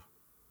 Yeah.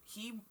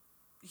 He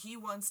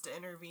wants to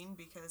intervene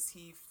because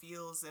he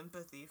feels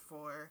empathy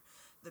for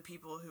the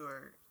people who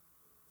are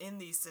in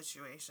these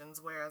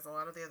situations, whereas a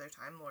lot of the other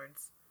Time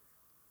Lords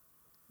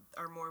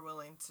are more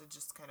willing to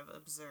just kind of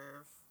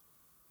observe.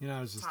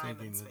 I was just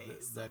thinking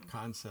that and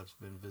concept's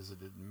been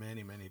visited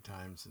many, many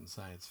times in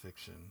science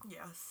fiction.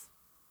 Yes.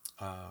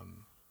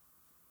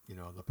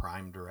 The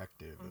Prime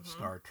Directive of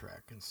Star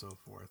Trek and so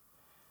forth.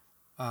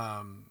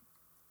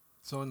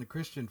 So in the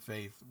Christian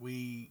faith,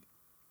 we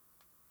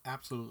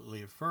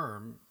absolutely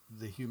affirm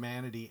the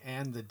humanity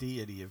and the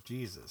deity of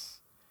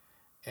Jesus.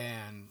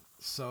 And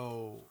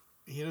so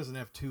he doesn't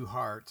have two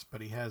hearts,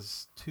 but he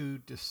has two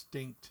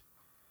distinct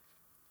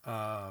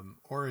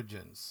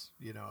origins.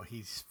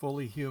 He's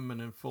fully human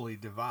and fully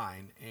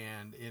divine.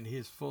 And in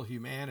his full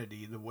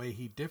humanity, the way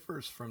he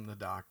differs from the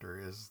Doctor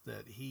is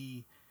that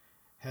he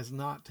has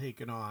not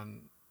taken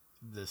on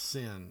the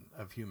sin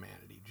of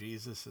humanity.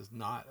 Jesus has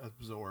not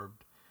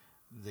absorbed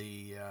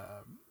the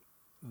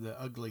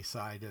ugly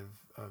side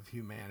of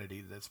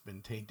humanity that's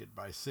been tainted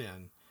by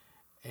sin.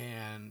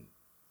 And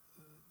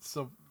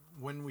so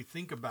when we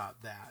think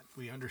about that,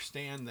 we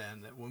understand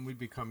then that when we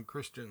become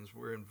Christians,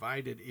 we're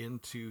invited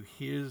into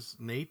his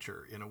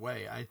nature in a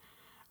way.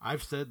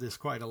 I've said this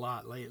quite a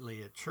lot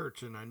lately at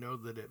church, and I know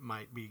that it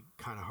might be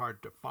kind of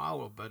hard to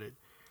follow, but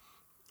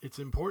it's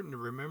important to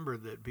remember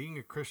that being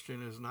a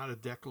Christian is not a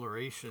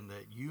declaration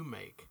that you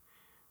make.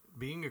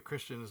 Being a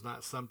Christian is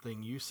not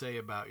something you say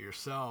about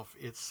yourself.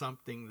 It's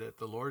something that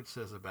the Lord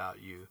says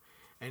about you.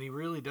 And he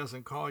really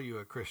doesn't call you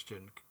a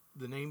Christian.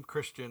 The name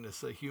Christian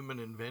is a human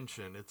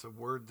invention. It's a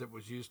word that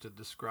was used to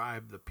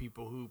describe the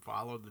people who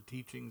followed the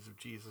teachings of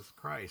Jesus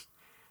Christ.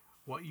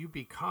 What you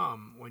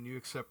become when you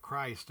accept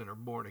Christ and are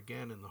born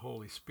again in the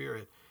Holy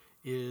Spirit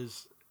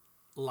is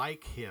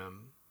like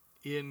him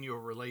in your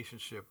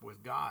relationship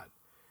with God.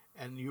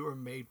 And you are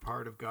made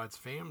part of God's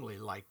family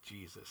like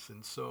Jesus.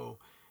 And so,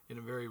 in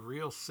a very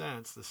real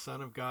sense, the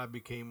Son of God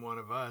became one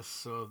of us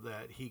so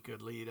that he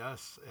could lead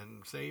us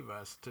and save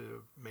us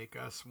to make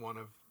us one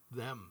of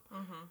them.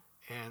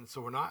 And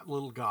so we're not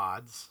little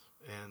gods,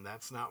 and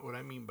that's not what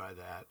I mean by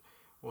that.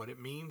 What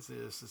it means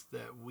is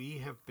that we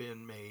have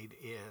been made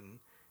in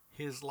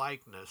his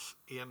likeness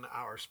in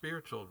our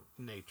spiritual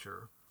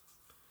nature,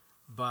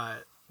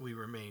 but we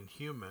remain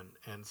human.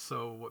 And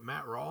so what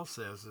Matt Rawls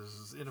says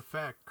is, in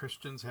effect,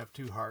 Christians have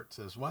two hearts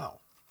as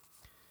well.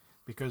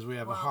 Because we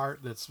have a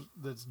heart that's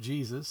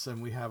Jesus,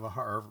 and we have a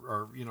heart,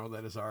 or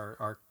that is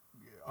our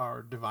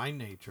divine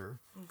nature.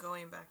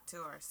 Going back to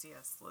our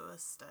C.S.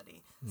 Lewis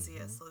study,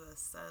 C.S. Lewis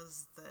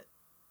says that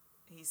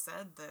he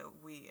said that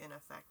we, in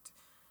effect,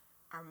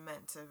 are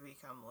meant to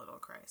become little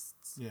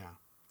Christs. Yeah.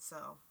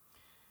 So.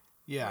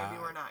 Yeah.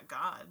 Maybe we're not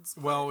gods.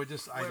 Well, I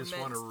just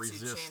want to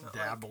resist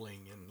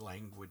dabbling in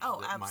language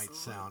that might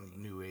sound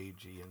new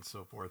agey and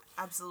so forth.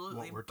 Absolutely.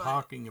 What we're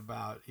talking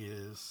about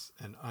is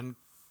an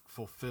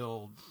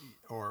unfulfilled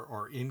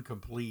or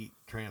incomplete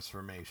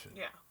transformation.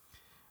 Yeah.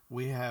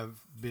 We have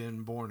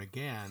been born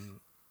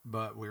again,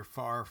 but we're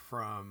far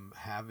from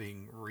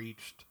having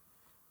reached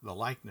the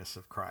likeness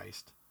of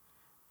Christ.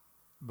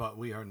 But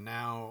we are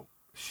now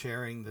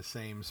sharing the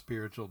same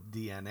spiritual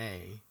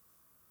DNA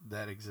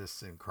that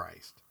exists in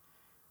Christ.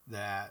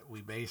 That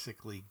we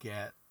basically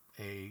get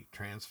a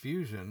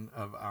transfusion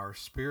of our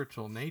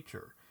spiritual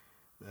nature.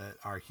 That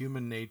our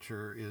human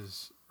nature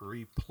is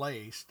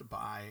replaced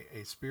by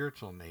a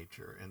spiritual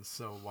nature. And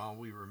so while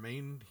we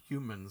remain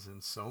humans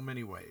in so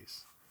many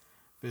ways,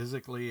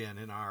 physically and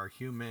in our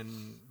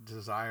human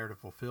desire to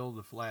fulfill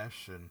the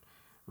flesh and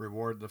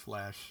reward the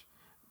flesh,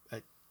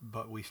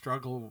 but we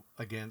struggle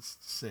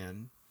against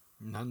sin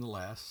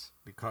nonetheless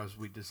because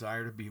we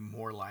desire to be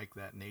more like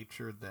that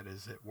nature that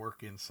is at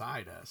work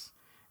inside us.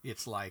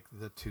 It's like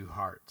the two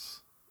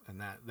hearts,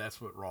 and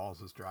that's what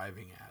Rawls is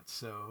driving at.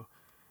 So,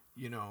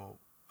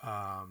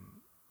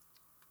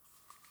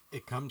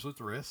 it comes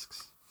with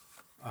risks.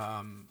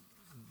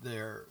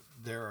 There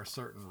are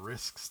certain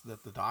risks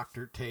that the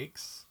Doctor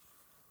takes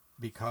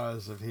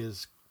because of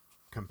his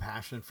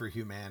compassion for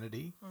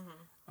humanity.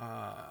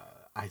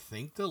 I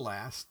think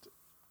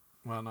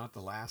not the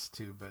last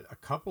two, but a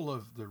couple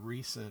of the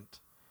recent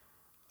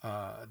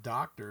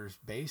doctors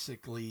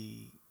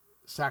basically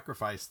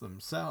sacrifice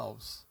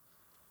themselves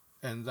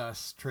and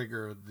thus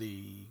trigger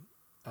the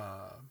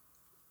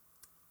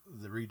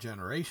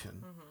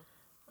regeneration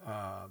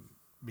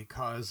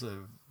because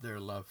of their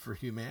love for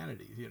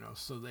humanity.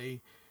 So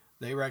they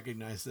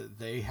recognize that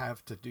they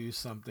have to do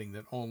something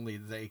that only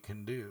they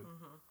can do.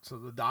 So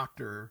the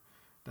doctor,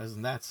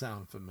 doesn't that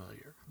sound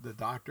familiar? The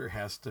doctor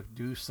has to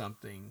do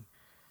something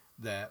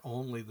that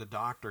only the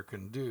doctor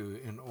can do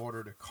in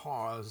order to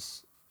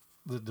cause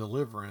the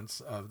deliverance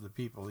of the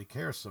people he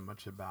cares so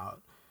much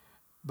about.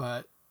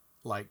 But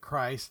like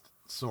Christ,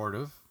 sort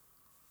of,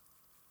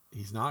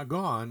 he's not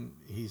gone.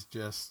 He's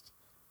just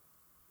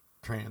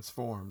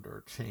transformed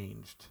or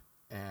changed.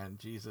 And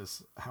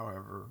Jesus,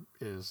 however,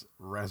 is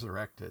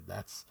resurrected.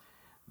 That's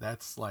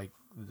like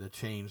the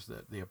change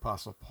that the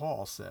Apostle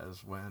Paul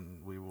says, when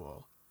we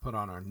will put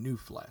on our new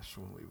flesh,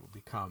 when we will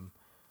become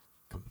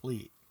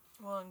complete.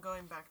 Well, and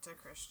going back to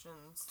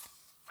Christians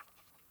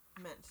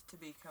meant to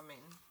be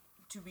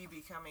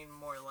becoming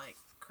more like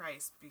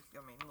Christ,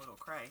 becoming little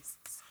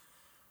Christs.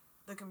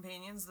 The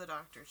companions the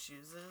doctor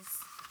chooses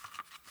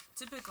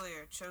typically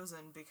are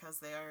chosen because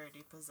they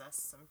already possess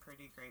some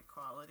pretty great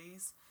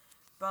qualities,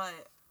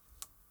 but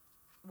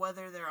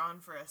whether they're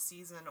on for a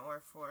season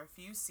or for a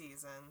few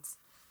seasons,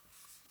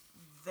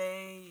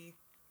 they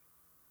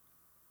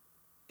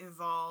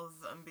evolve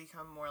and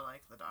become more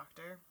like the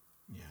doctor.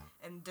 Yeah.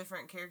 And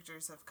different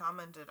characters have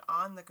commented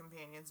on the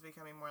companions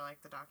becoming more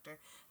like the doctor.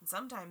 And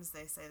sometimes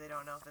they say they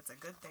don't know if it's a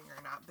good thing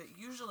or not, but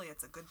usually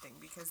it's a good thing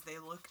because they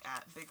look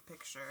at big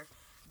picture.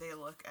 They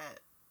look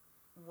at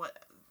what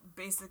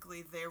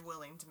basically they're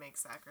willing to make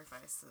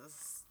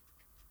sacrifices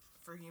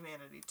for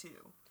humanity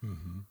too.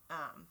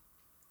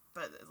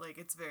 But like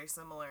it's very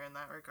similar in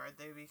that regard.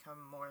 They become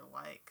more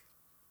like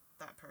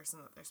that person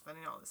that they're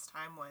spending all this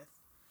time with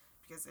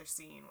because they're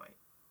seeing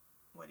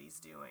what he's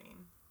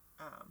doing.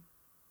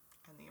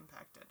 And the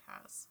impact it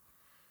has.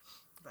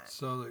 But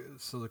So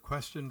the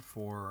question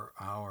for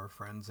our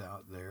friends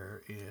out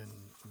there in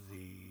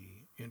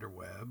the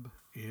interweb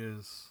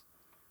is,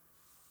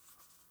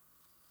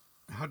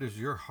 how does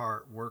your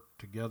heart work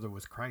together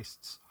with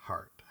Christ's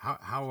heart?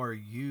 How are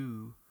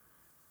you,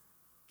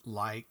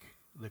 like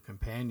the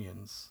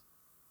companions,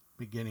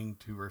 beginning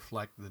to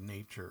reflect the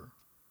nature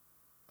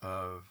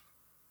of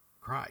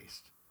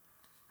Christ?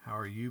 How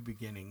are you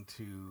beginning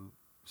to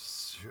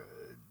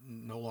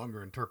no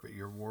longer interpret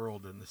your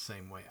world in the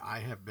same way? I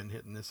have been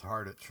hitting this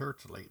hard at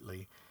church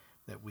lately,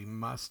 that we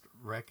must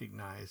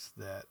recognize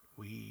that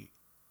we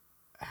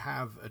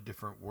have a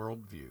different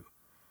worldview.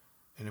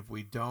 And if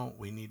we don't,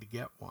 we need to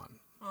get one.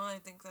 Well, I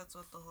think that's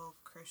what the whole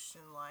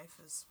Christian life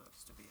is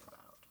supposed to be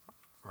about.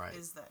 Right.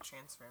 Is that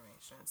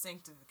transformation,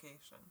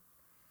 sanctification.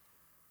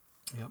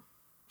 Yep.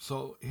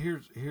 So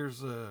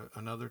here's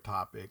another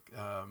topic.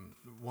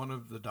 One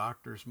of the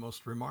doctor's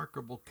most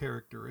remarkable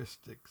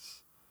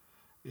characteristics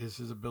is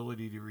his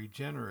ability to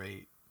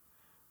regenerate.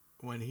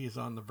 When he's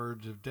on the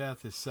verge of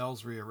death, his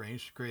cells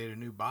rearrange to create a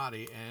new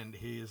body, and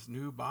his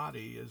new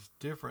body is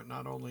different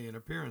not only in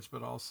appearance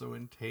but also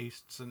in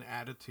tastes and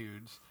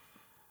attitudes.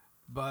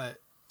 But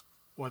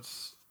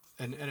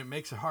and it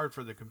makes it hard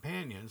for the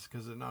companions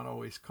because they're not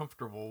always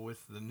comfortable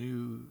with the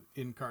new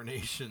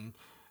incarnation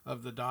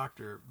of the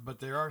doctor. But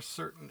there are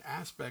certain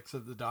aspects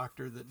of the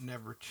doctor that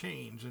never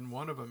change, and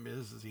one of them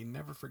is he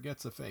never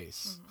forgets a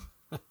face.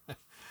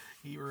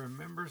 He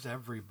remembers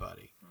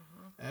everybody,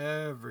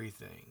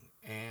 everything.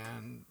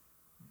 And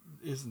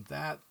isn't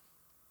that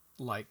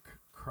like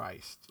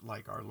Christ,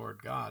 like our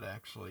Lord God,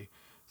 actually?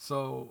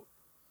 So,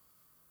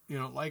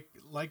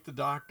 like the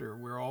doctor,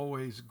 we're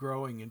always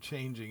growing and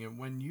changing. And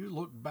when you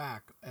look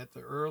back at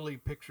the early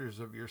pictures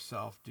of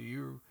yourself, do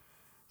you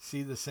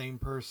see the same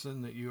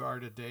person that you are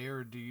today,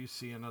 or do you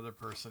see another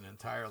person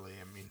entirely?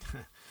 I mean,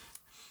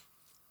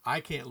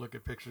 I can't look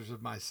at pictures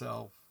of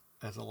myself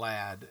as a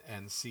lad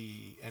and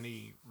see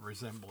any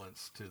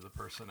resemblance to the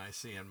person I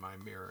see in my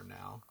mirror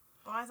now.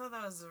 Well, I thought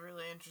that was a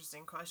really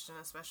interesting question,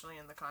 especially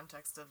in the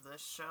context of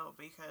this show,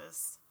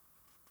 because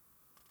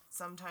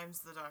sometimes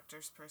the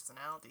doctor's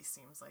personality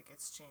seems like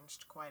it's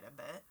changed quite a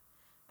bit,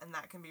 and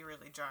that can be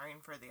really jarring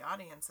for the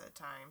audience at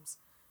times.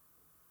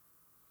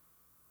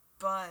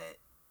 But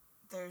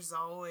there's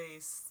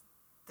always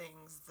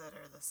things that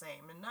are the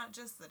same, and not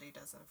just that he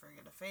doesn't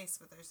forget a face,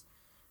 but there's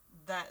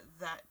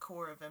that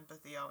core of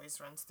empathy always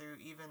runs through.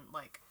 Even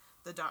like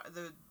the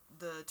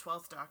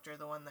 12th Doctor,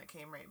 the one that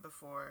came right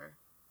before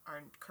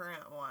our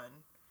current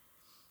one,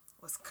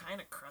 was kind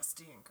of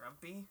crusty and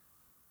grumpy,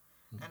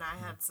 and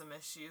I had some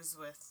issues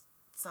with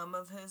some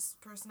of his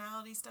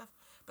personality stuff,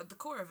 but the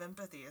core of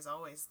empathy is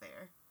always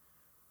there.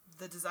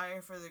 The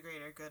desire for the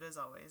greater good is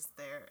always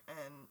there,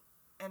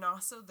 and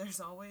also there's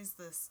always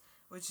this,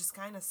 which is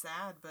kind of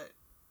sad but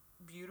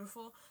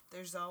beautiful,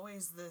 there's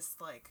always this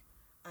like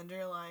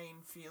underlying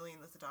feeling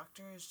that the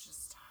doctor is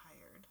just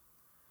tired,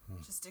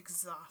 just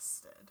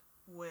exhausted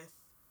with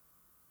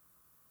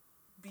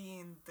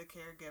being the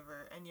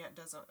caregiver and yet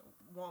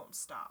won't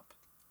stop.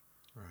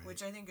 Right.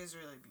 Which I think is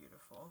really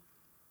beautiful.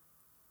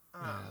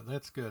 Yeah,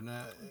 that's good.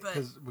 But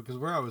Because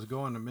where I was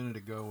going a minute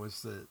ago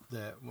was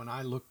that when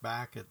I look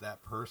back at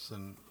that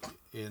person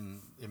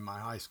in my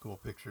high school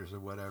pictures or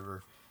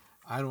whatever,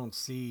 I don't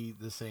see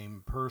the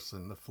same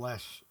person. The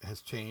flesh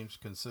has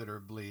changed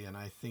considerably, and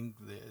I think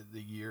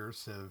the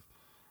years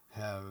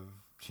have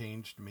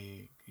changed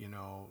me.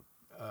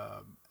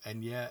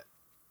 And yet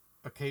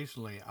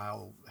occasionally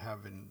I'll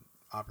have an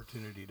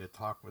opportunity to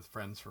talk with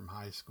friends from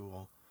high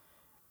school,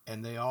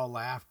 and they all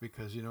laugh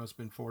because it's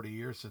been 40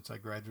 years since I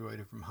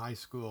graduated from high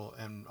school,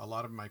 and a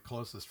lot of my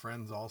closest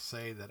friends all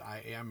say that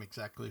I am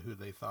exactly who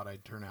they thought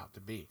I'd turn out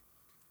to be.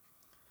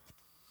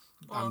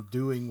 Well, I'm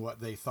doing what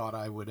they thought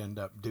I would end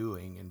up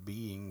doing and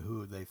being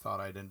who they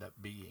thought I'd end up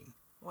being.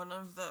 One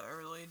of the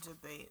early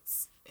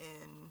debates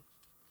in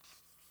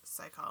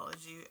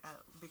psychology,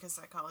 because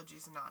psychology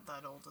is not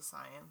that old a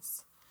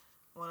science,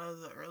 one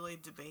of the early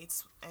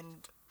debates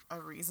and a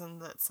reason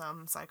that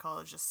some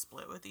psychologists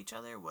split with each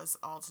other was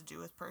all to do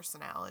with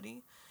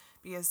personality,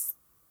 because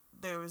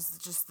there was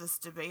just this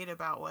debate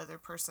about whether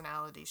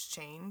personalities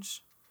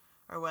change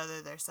or whether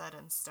they're set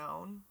in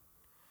stone,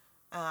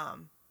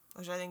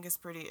 which I think is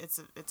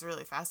it's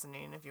really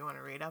fascinating if you want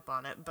to read up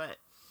on it. But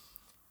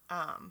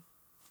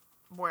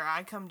where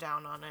I come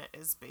down on it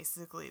is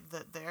basically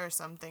that there are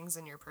some things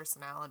in your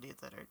personality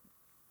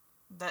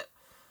that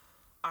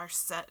are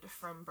set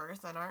from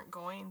birth and aren't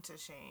going to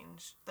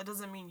change. That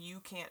doesn't mean you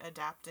can't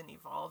adapt and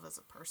evolve as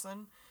a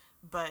person,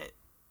 but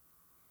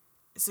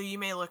so you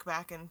may look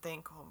back and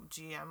think, oh,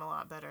 gee, I'm a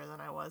lot better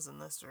than I was in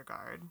this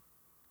regard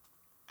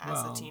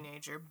as a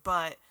teenager,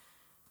 but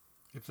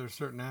if there's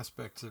certain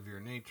aspects of your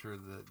nature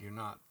that you're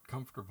not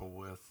comfortable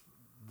with,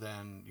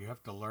 then you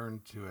have to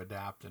learn to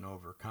adapt and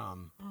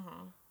overcome.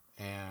 Mm-hmm.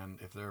 And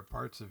if there are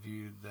parts of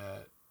you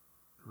that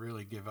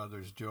really give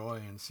others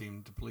joy and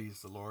seem to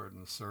please the Lord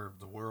and serve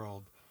the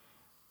world,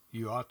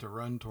 you ought to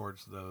run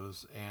towards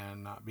those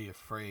and not be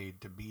afraid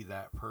to be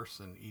that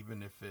person,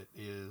 even if it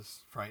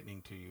is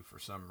frightening to you for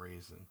some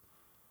reason.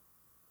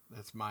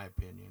 That's my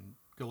opinion.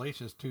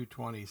 Galatians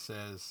 2:20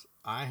 says,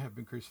 I have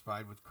been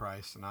crucified with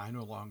Christ, and I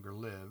no longer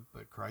live,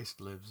 but Christ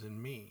lives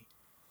in me.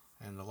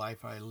 And the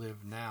life I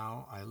live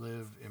now, I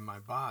live in my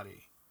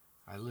body.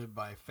 I live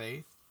by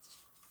faith,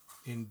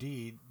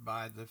 indeed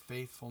by the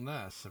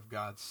faithfulness of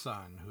God's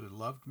Son, who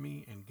loved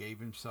me and gave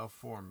himself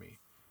for me.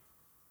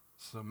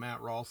 So Matt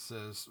Rawls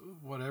says,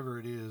 whatever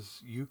it is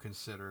you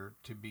consider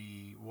to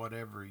be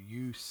whatever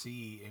you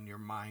see in your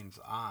mind's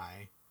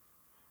eye,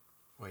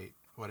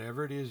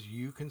 whatever it is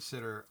you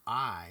consider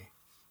I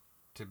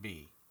to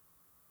be,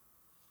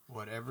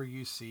 whatever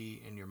you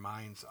see in your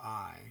mind's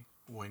eye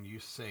when you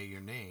say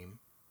your name,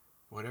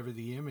 whatever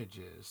the image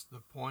is,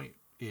 the point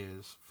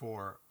is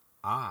for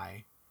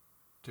I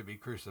to be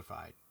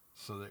crucified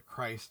so that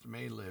Christ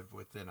may live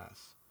within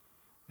us.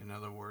 In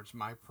other words,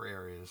 my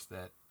prayer is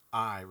that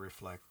I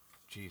reflect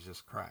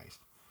Jesus Christ.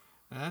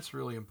 And that's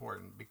really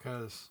important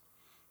because,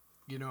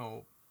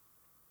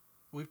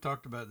 we've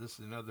talked about this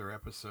in other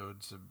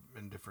episodes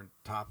and different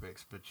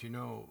topics, but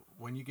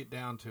when you get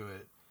down to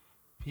it,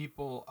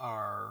 people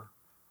are,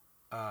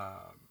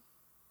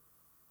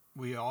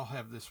 we all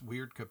have this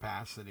weird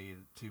capacity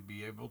to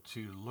be able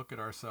to look at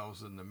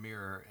ourselves in the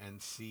mirror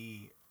and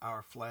see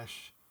our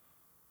flesh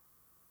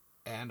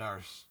and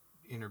our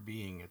inner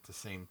being at the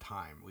same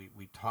time.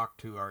 We talk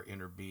to our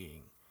inner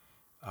being.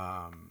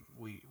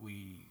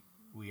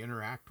 We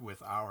interact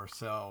with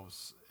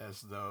ourselves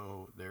as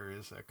though there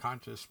is a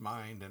conscious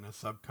mind and a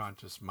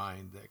subconscious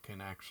mind that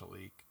can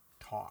actually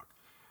talk,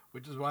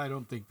 which is why I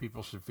don't think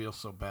people should feel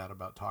so bad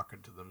about talking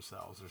to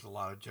themselves. There's a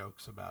lot of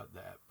jokes about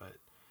that, but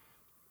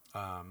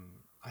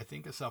I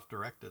think a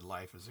self-directed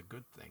life is a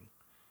good thing.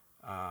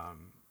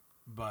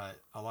 But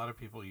a lot of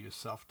people use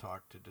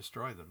self-talk to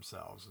destroy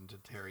themselves and to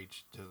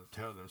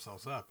tear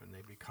themselves up, and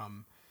they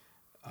become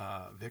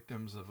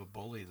victims of a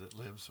bully that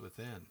lives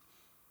within.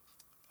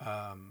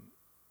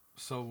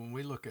 So when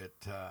we look at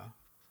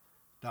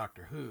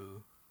Doctor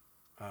Who,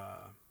 I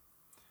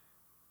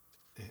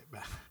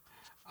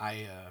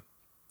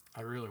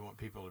really want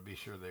people to be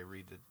sure they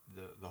read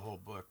the whole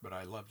book, but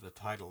I love the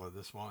title of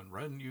this one,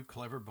 Run, You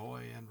Clever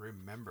Boy, and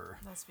Remember.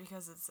 That's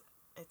because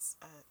it's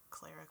a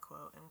Clara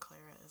quote, and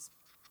Clara is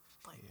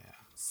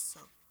so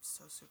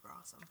super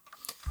awesome.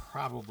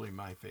 Probably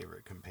my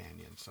favorite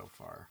companion so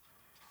far.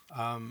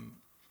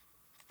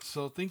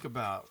 So think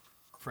about,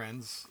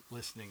 friends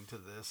listening to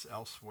this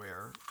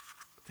elsewhere,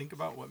 think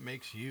about what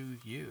makes you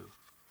you.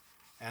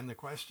 And the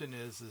question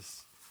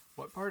is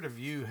what part of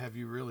you have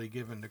you really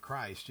given to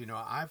Christ?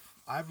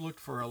 I've looked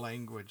for a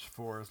language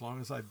for as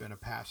long as I've been a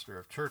pastor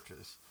of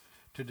churches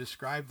to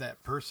describe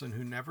that person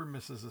who never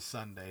misses a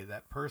Sunday,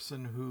 that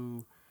person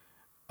who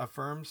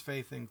affirms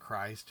faith in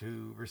Christ,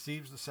 who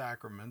receives the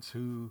sacraments,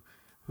 who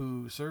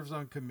serves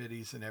on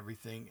committees and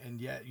everything, and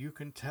yet you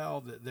can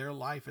tell that their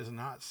life is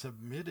not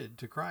submitted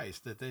to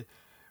Christ, that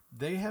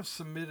they have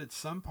submitted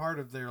some part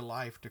of their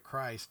life to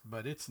Christ,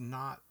 but it's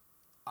not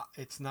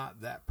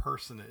that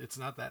person, it's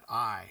not that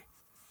I.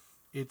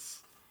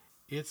 It's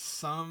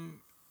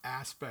some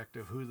aspect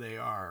of who they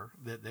are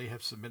that they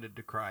have submitted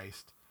to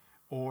Christ,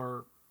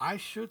 or I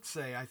should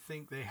say, I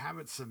think they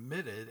haven't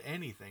submitted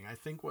anything. I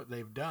think what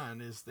they've done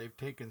is they've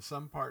taken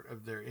some part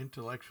of their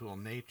intellectual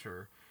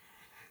nature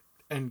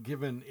and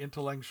given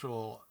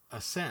intellectual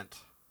assent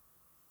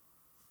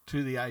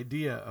to the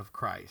idea of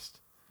Christ.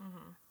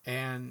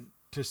 And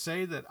to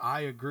say that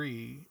I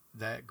agree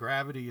that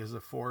gravity is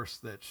a force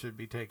that should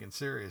be taken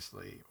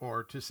seriously,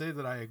 or to say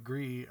that I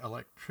agree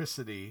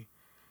electricity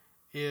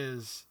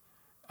is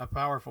a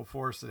powerful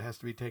force that has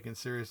to be taken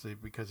seriously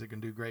because it can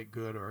do great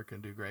good or it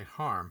can do great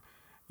harm,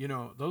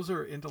 those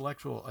are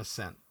intellectual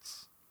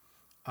assents.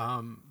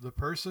 The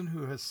person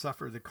who has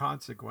suffered the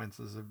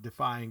consequences of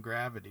defying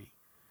gravity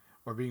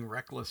or being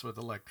reckless with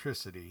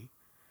electricity,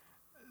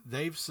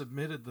 they've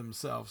submitted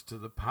themselves to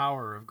the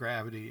power of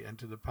gravity and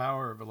to the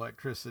power of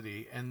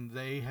electricity, and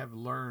they have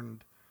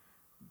learned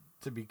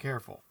to be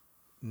careful.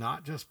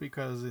 Not just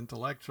because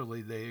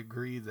intellectually they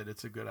agree that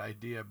it's a good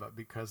idea, but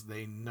because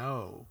they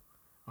know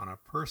on a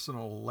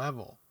personal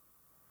level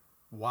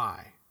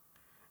why.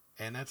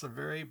 And that's a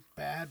very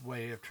bad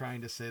way of trying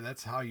to say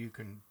that's how you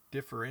can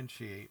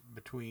differentiate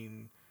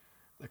between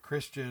the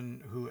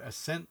Christian who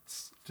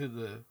assents to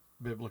the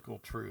biblical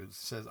truths,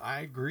 says, I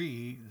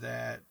agree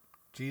that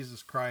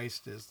Jesus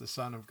Christ is the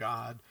Son of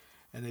God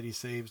and that he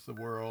saves the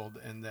world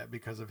and that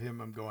because of him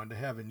I'm going to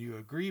heaven. You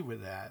agree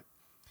with that,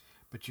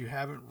 but you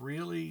haven't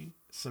really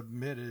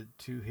submitted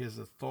to his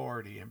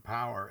authority and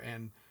power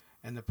and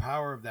the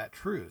power of that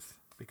truth,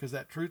 because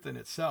that truth in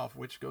itself,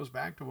 which goes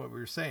back to what we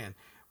were saying,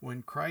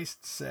 when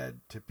Christ said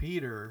to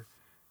Peter,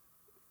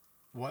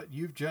 what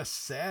you've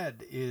just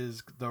said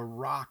is the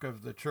rock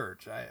of the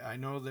church. I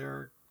know there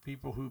are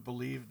people who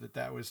believe that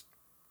that was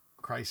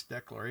Christ's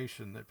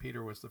declaration that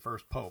Peter was the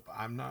first pope.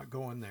 I'm not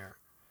going there.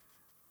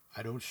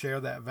 I don't share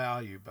that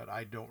value, but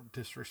I don't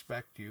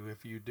disrespect you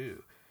if you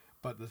do.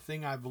 But the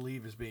thing I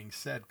believe is being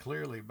said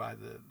clearly by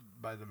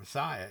the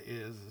Messiah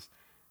is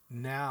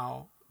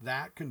now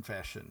that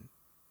confession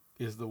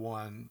is the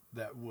one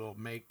that will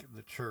make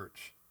the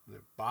church,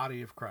 the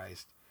body of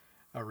Christ,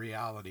 a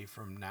reality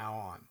from now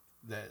on.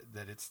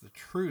 That it's the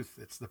truth,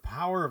 it's the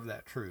power of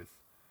that truth,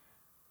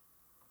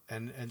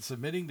 and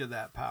submitting to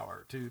that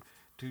power to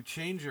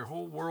change your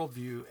whole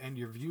worldview and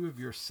your view of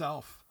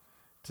yourself,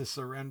 to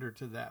surrender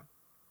to that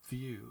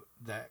view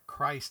that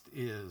Christ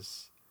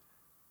is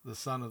the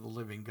Son of the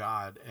living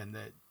God, and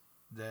that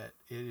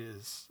it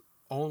is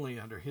only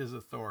under his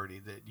authority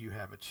that you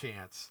have a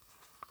chance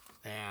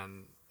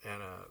and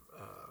a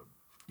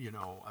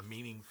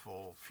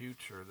meaningful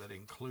future that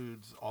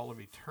includes all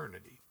of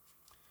eternity.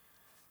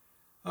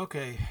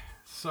 Okay,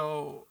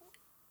 so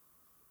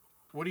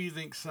what do you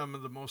think some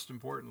of the most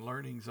important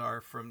learnings are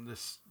from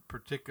this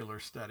particular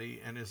study?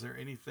 And is there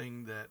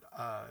anything that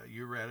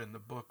you read in the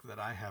book that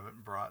I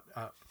haven't brought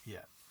up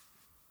yet?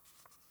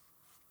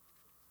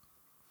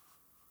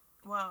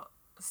 Well,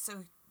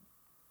 so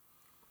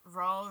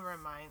Raul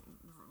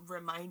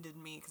reminded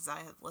me, because I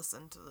had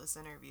listened to this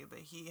interview, but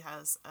he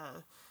has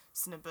a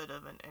snippet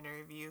of an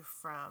interview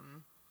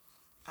from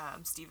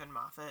Stephen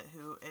Moffat,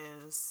 who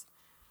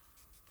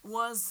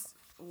was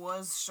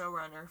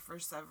showrunner for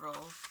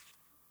several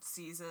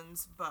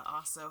seasons, but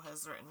also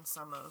has written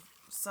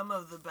some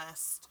of the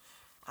best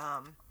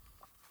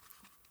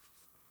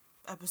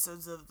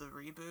episodes of the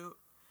reboot.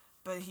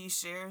 But he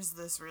shares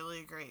this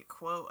really great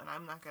quote, and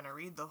I'm not going to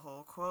read the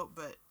whole quote,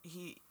 but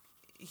he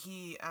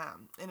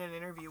in an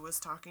interview was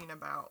talking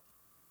about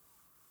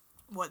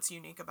what's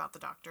unique about the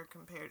Doctor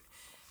compared,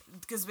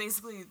 because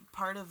basically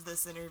part of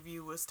this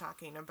interview was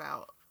talking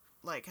about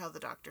like how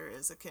the Doctor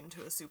is akin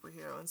to a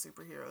superhero, and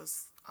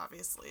superheroes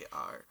obviously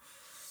are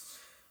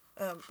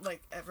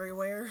like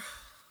everywhere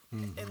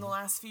in the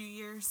last few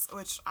years,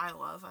 which I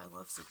love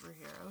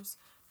superheroes,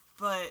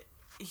 but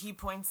he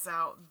points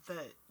out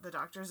that the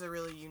Doctor's a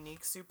really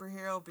unique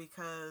superhero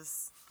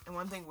because, and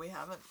one thing we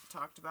haven't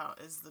talked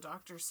about is the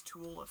Doctor's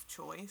tool of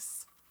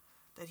choice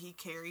that he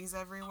carries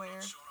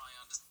everywhere.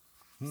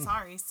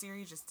 Sorry,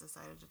 Siri just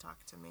decided to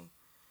talk to me.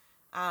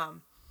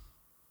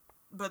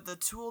 But the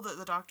tool that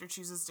the Doctor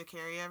chooses to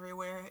carry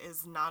everywhere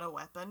is not a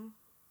weapon.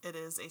 It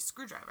is a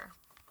screwdriver.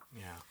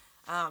 Yeah.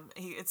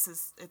 It's a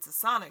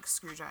sonic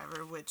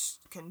screwdriver, which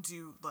can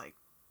do like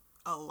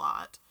a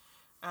lot.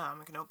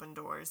 It can open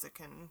doors. It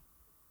can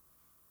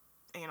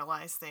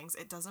analyze things.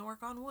 It doesn't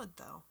work on wood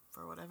though,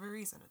 for whatever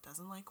reason. It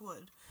doesn't like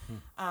wood.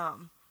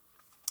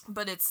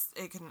 But it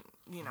can,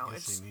 I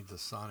guess he needs a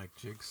sonic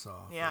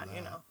jigsaw. Yeah,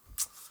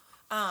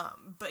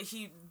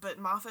 But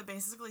Moffat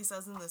basically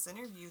says in this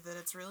interview that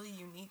it's really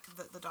unique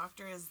that the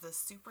Doctor is the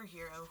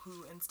superhero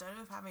who, instead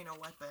of having a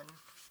weapon,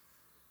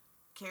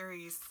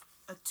 carries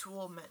a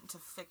tool meant to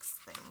fix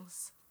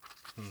things.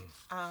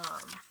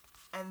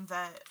 And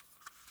that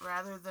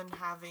rather than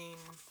having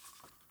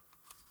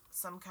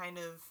some kind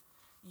of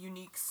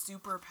unique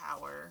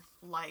superpower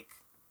like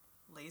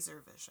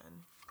laser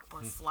vision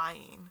or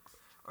flying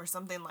or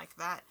something like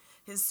that,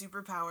 his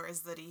superpower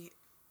is that he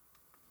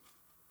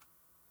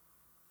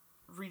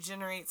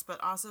regenerates, but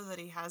also that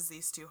he has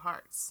these two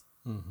hearts.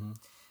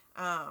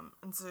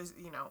 And so,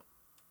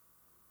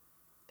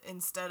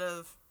 instead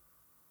of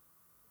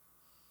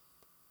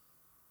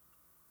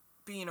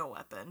being a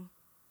weapon,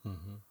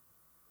 Mm-hmm.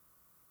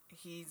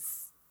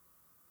 he's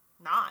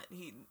not.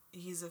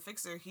 He's a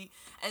fixer.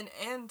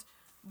 And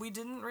we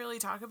didn't really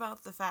talk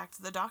about the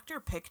fact the Doctor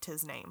picked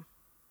his name.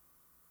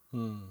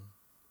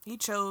 He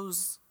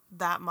chose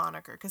that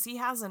moniker because he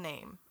has a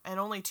name, and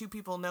only 2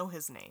 people know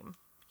his name.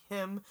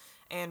 Him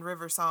and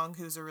River Song,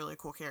 who's a really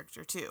cool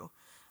character too,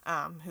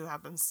 who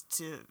happens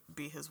to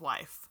be his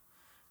wife.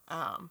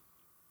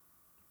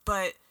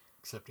 But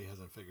Except he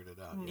hasn't figured it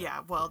out yet.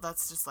 yeah, well,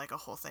 that's just like a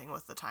whole thing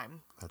with the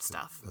time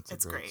stuff.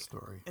 That's a great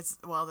story. That's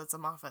a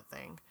Moffat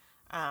thing.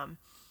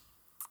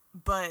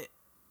 But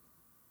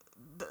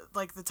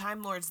the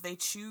Time Lords, they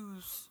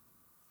choose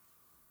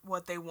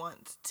what they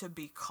want to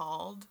be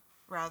called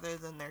rather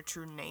than their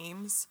true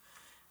names.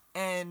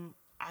 And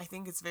I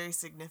think it's very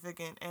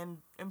significant and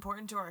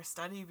important to our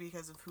study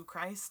because of who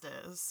Christ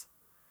is.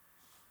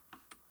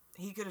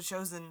 He could have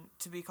chosen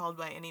to be called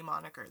by any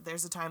moniker.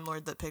 There's a Time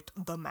Lord that picked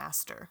the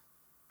Master,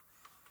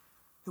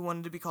 who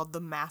wanted to be called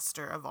the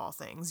Master of all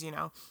things,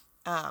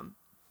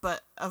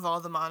 But of all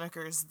the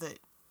monikers that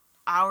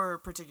our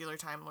particular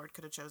Time Lord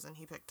could have chosen,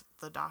 he picked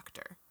the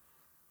Doctor.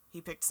 He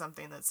picked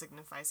something that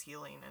signifies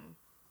healing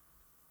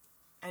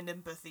and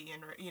empathy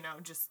and,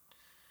 just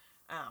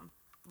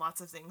lots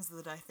of things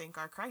that I think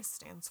our Christ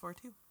stands for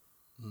too.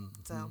 Mm-hmm.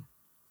 So.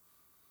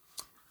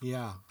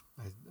 Yeah,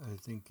 I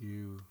think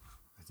you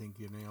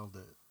nailed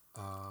it.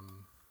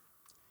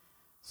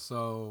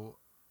 So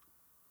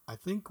I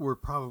think we're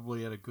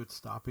probably at a good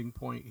stopping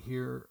point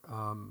here.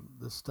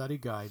 The study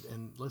guide,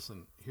 and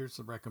listen, here's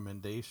the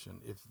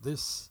recommendation. If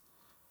this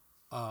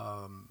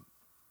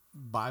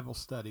Bible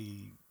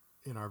study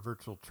in our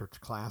virtual church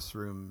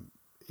classroom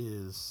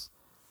is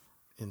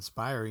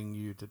inspiring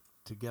you to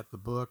get the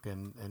book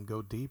and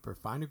go deeper,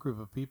 find a group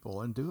of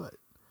people and do it.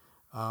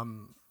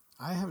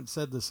 I haven't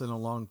said this in a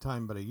long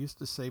time, but I used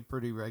to say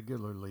pretty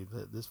regularly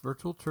that this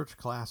virtual church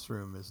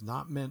classroom is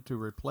not meant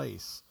to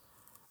replace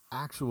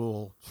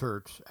actual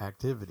church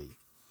activity.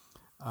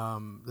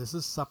 This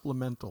is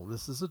supplemental.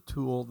 This is a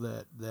tool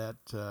that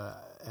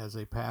as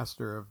a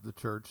pastor of the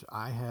church,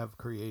 I have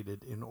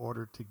created in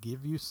order to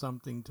give you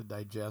something to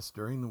digest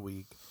during the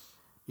week,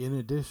 in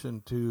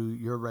addition to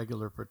your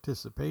regular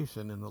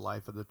participation in the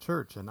life of the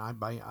church. And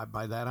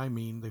by that I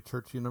mean the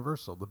Church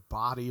Universal, the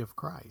body of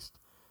Christ.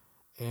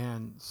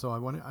 And so I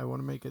want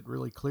to make it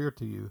really clear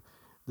to you,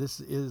 this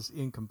is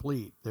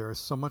incomplete. There is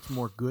so much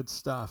more good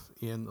stuff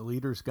in the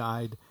Leader's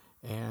Guide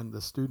and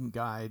the student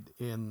guide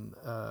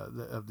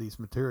of these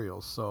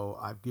materials. So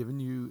I've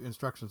given you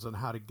instructions on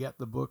how to get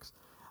the books.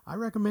 I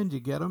recommend you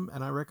get them,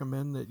 and I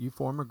recommend that you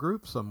form a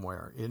group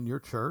somewhere in your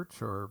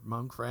church or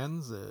among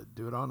friends.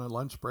 Do it on a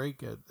lunch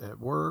break at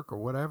work or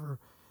whatever,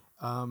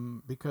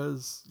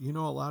 because a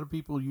lot of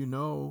people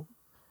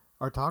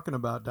are talking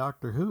about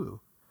Doctor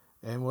Who.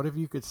 And what if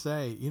you could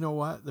say, you know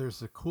what,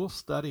 there's a cool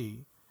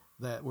study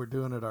that we're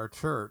doing at our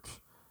church.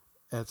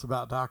 It's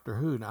about Doctor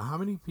Who. Now, how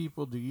many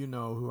people do you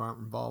know who aren't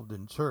involved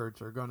in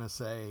church are going to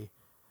say,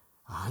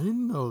 I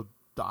didn't know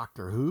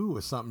Doctor Who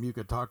was something you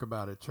could talk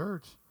about at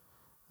church.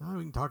 Now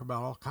we can talk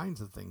about all kinds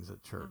of things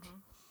at church. Mm-hmm.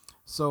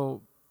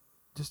 So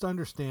just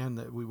understand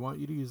that we want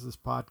you to use this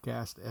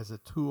podcast as a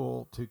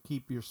tool to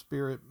keep your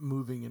spirit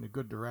moving in a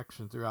good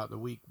direction throughout the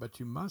week. But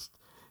you must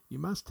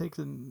take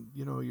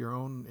your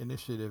own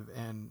initiative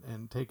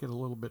and take it a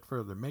little bit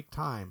further. Make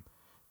time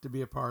to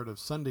be a part of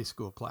Sunday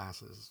school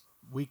classes,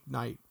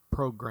 weeknight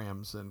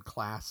programs and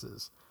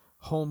classes,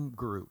 home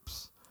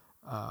groups,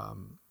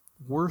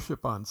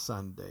 worship on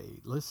Sunday,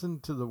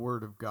 listen to the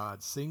Word of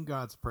God, sing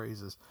God's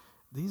praises.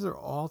 These are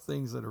all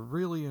things that are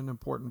really an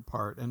important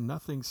part, and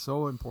nothing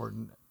so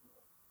important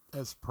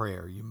as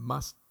prayer. You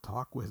must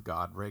talk with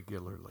God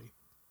regularly.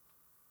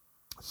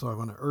 So I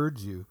want to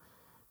urge you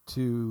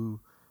to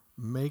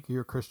make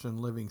your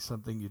Christian living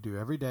something you do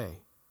every day.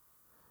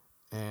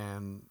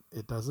 And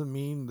it doesn't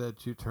mean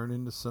that you turn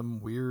into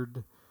some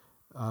weird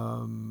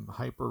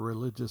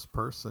hyper-religious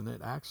person.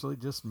 It actually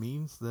just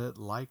means that,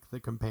 like the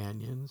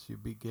companions, you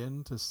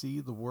begin to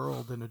see the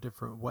world in a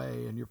different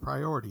way and your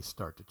priorities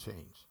start to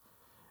change.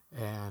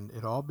 And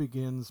it all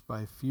begins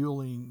by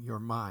fueling your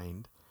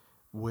mind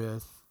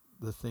with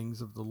the things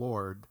of the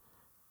Lord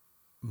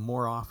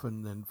more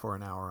often than for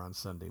an hour on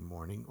Sunday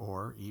morning,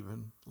 or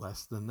even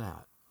less than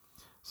that.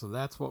 So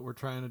that's what we're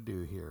trying to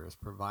do here, is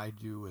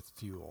provide you with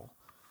fuel.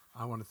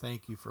 I want to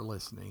thank you for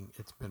listening.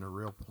 It's been a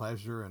real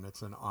pleasure, and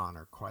it's an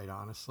honor, quite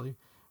honestly.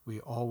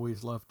 We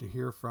always love to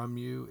hear from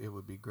you. It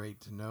would be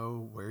great to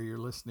know where you're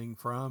listening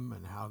from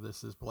and how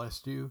this has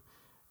blessed you.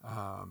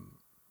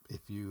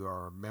 If you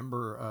are a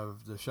member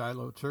of the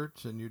Shiloh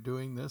Church and you're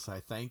doing this, I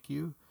thank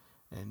you.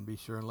 And be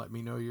sure and let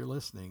me know you're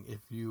listening.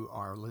 If you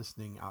are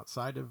listening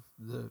outside of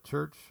the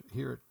church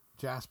here at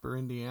Jasper,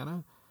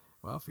 Indiana,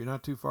 well, if you're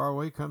not too far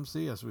away, come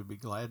see us. We'd be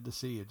glad to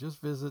see you. Just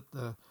visit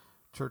the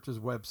church's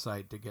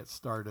website to get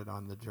started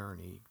on the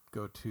journey.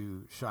 Go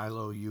to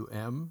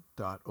shilohum.org,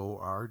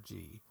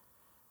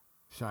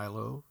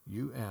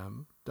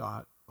 shilohum.org.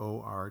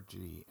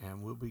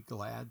 and we'll be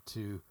glad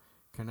to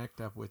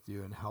connect up with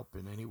you and help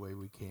in any way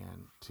we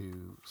can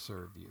to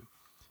serve you.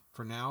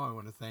 For now, I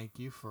want to thank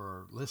you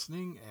for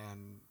listening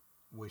and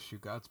wish you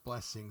God's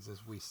blessings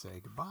as we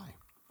say goodbye.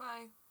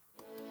 Bye.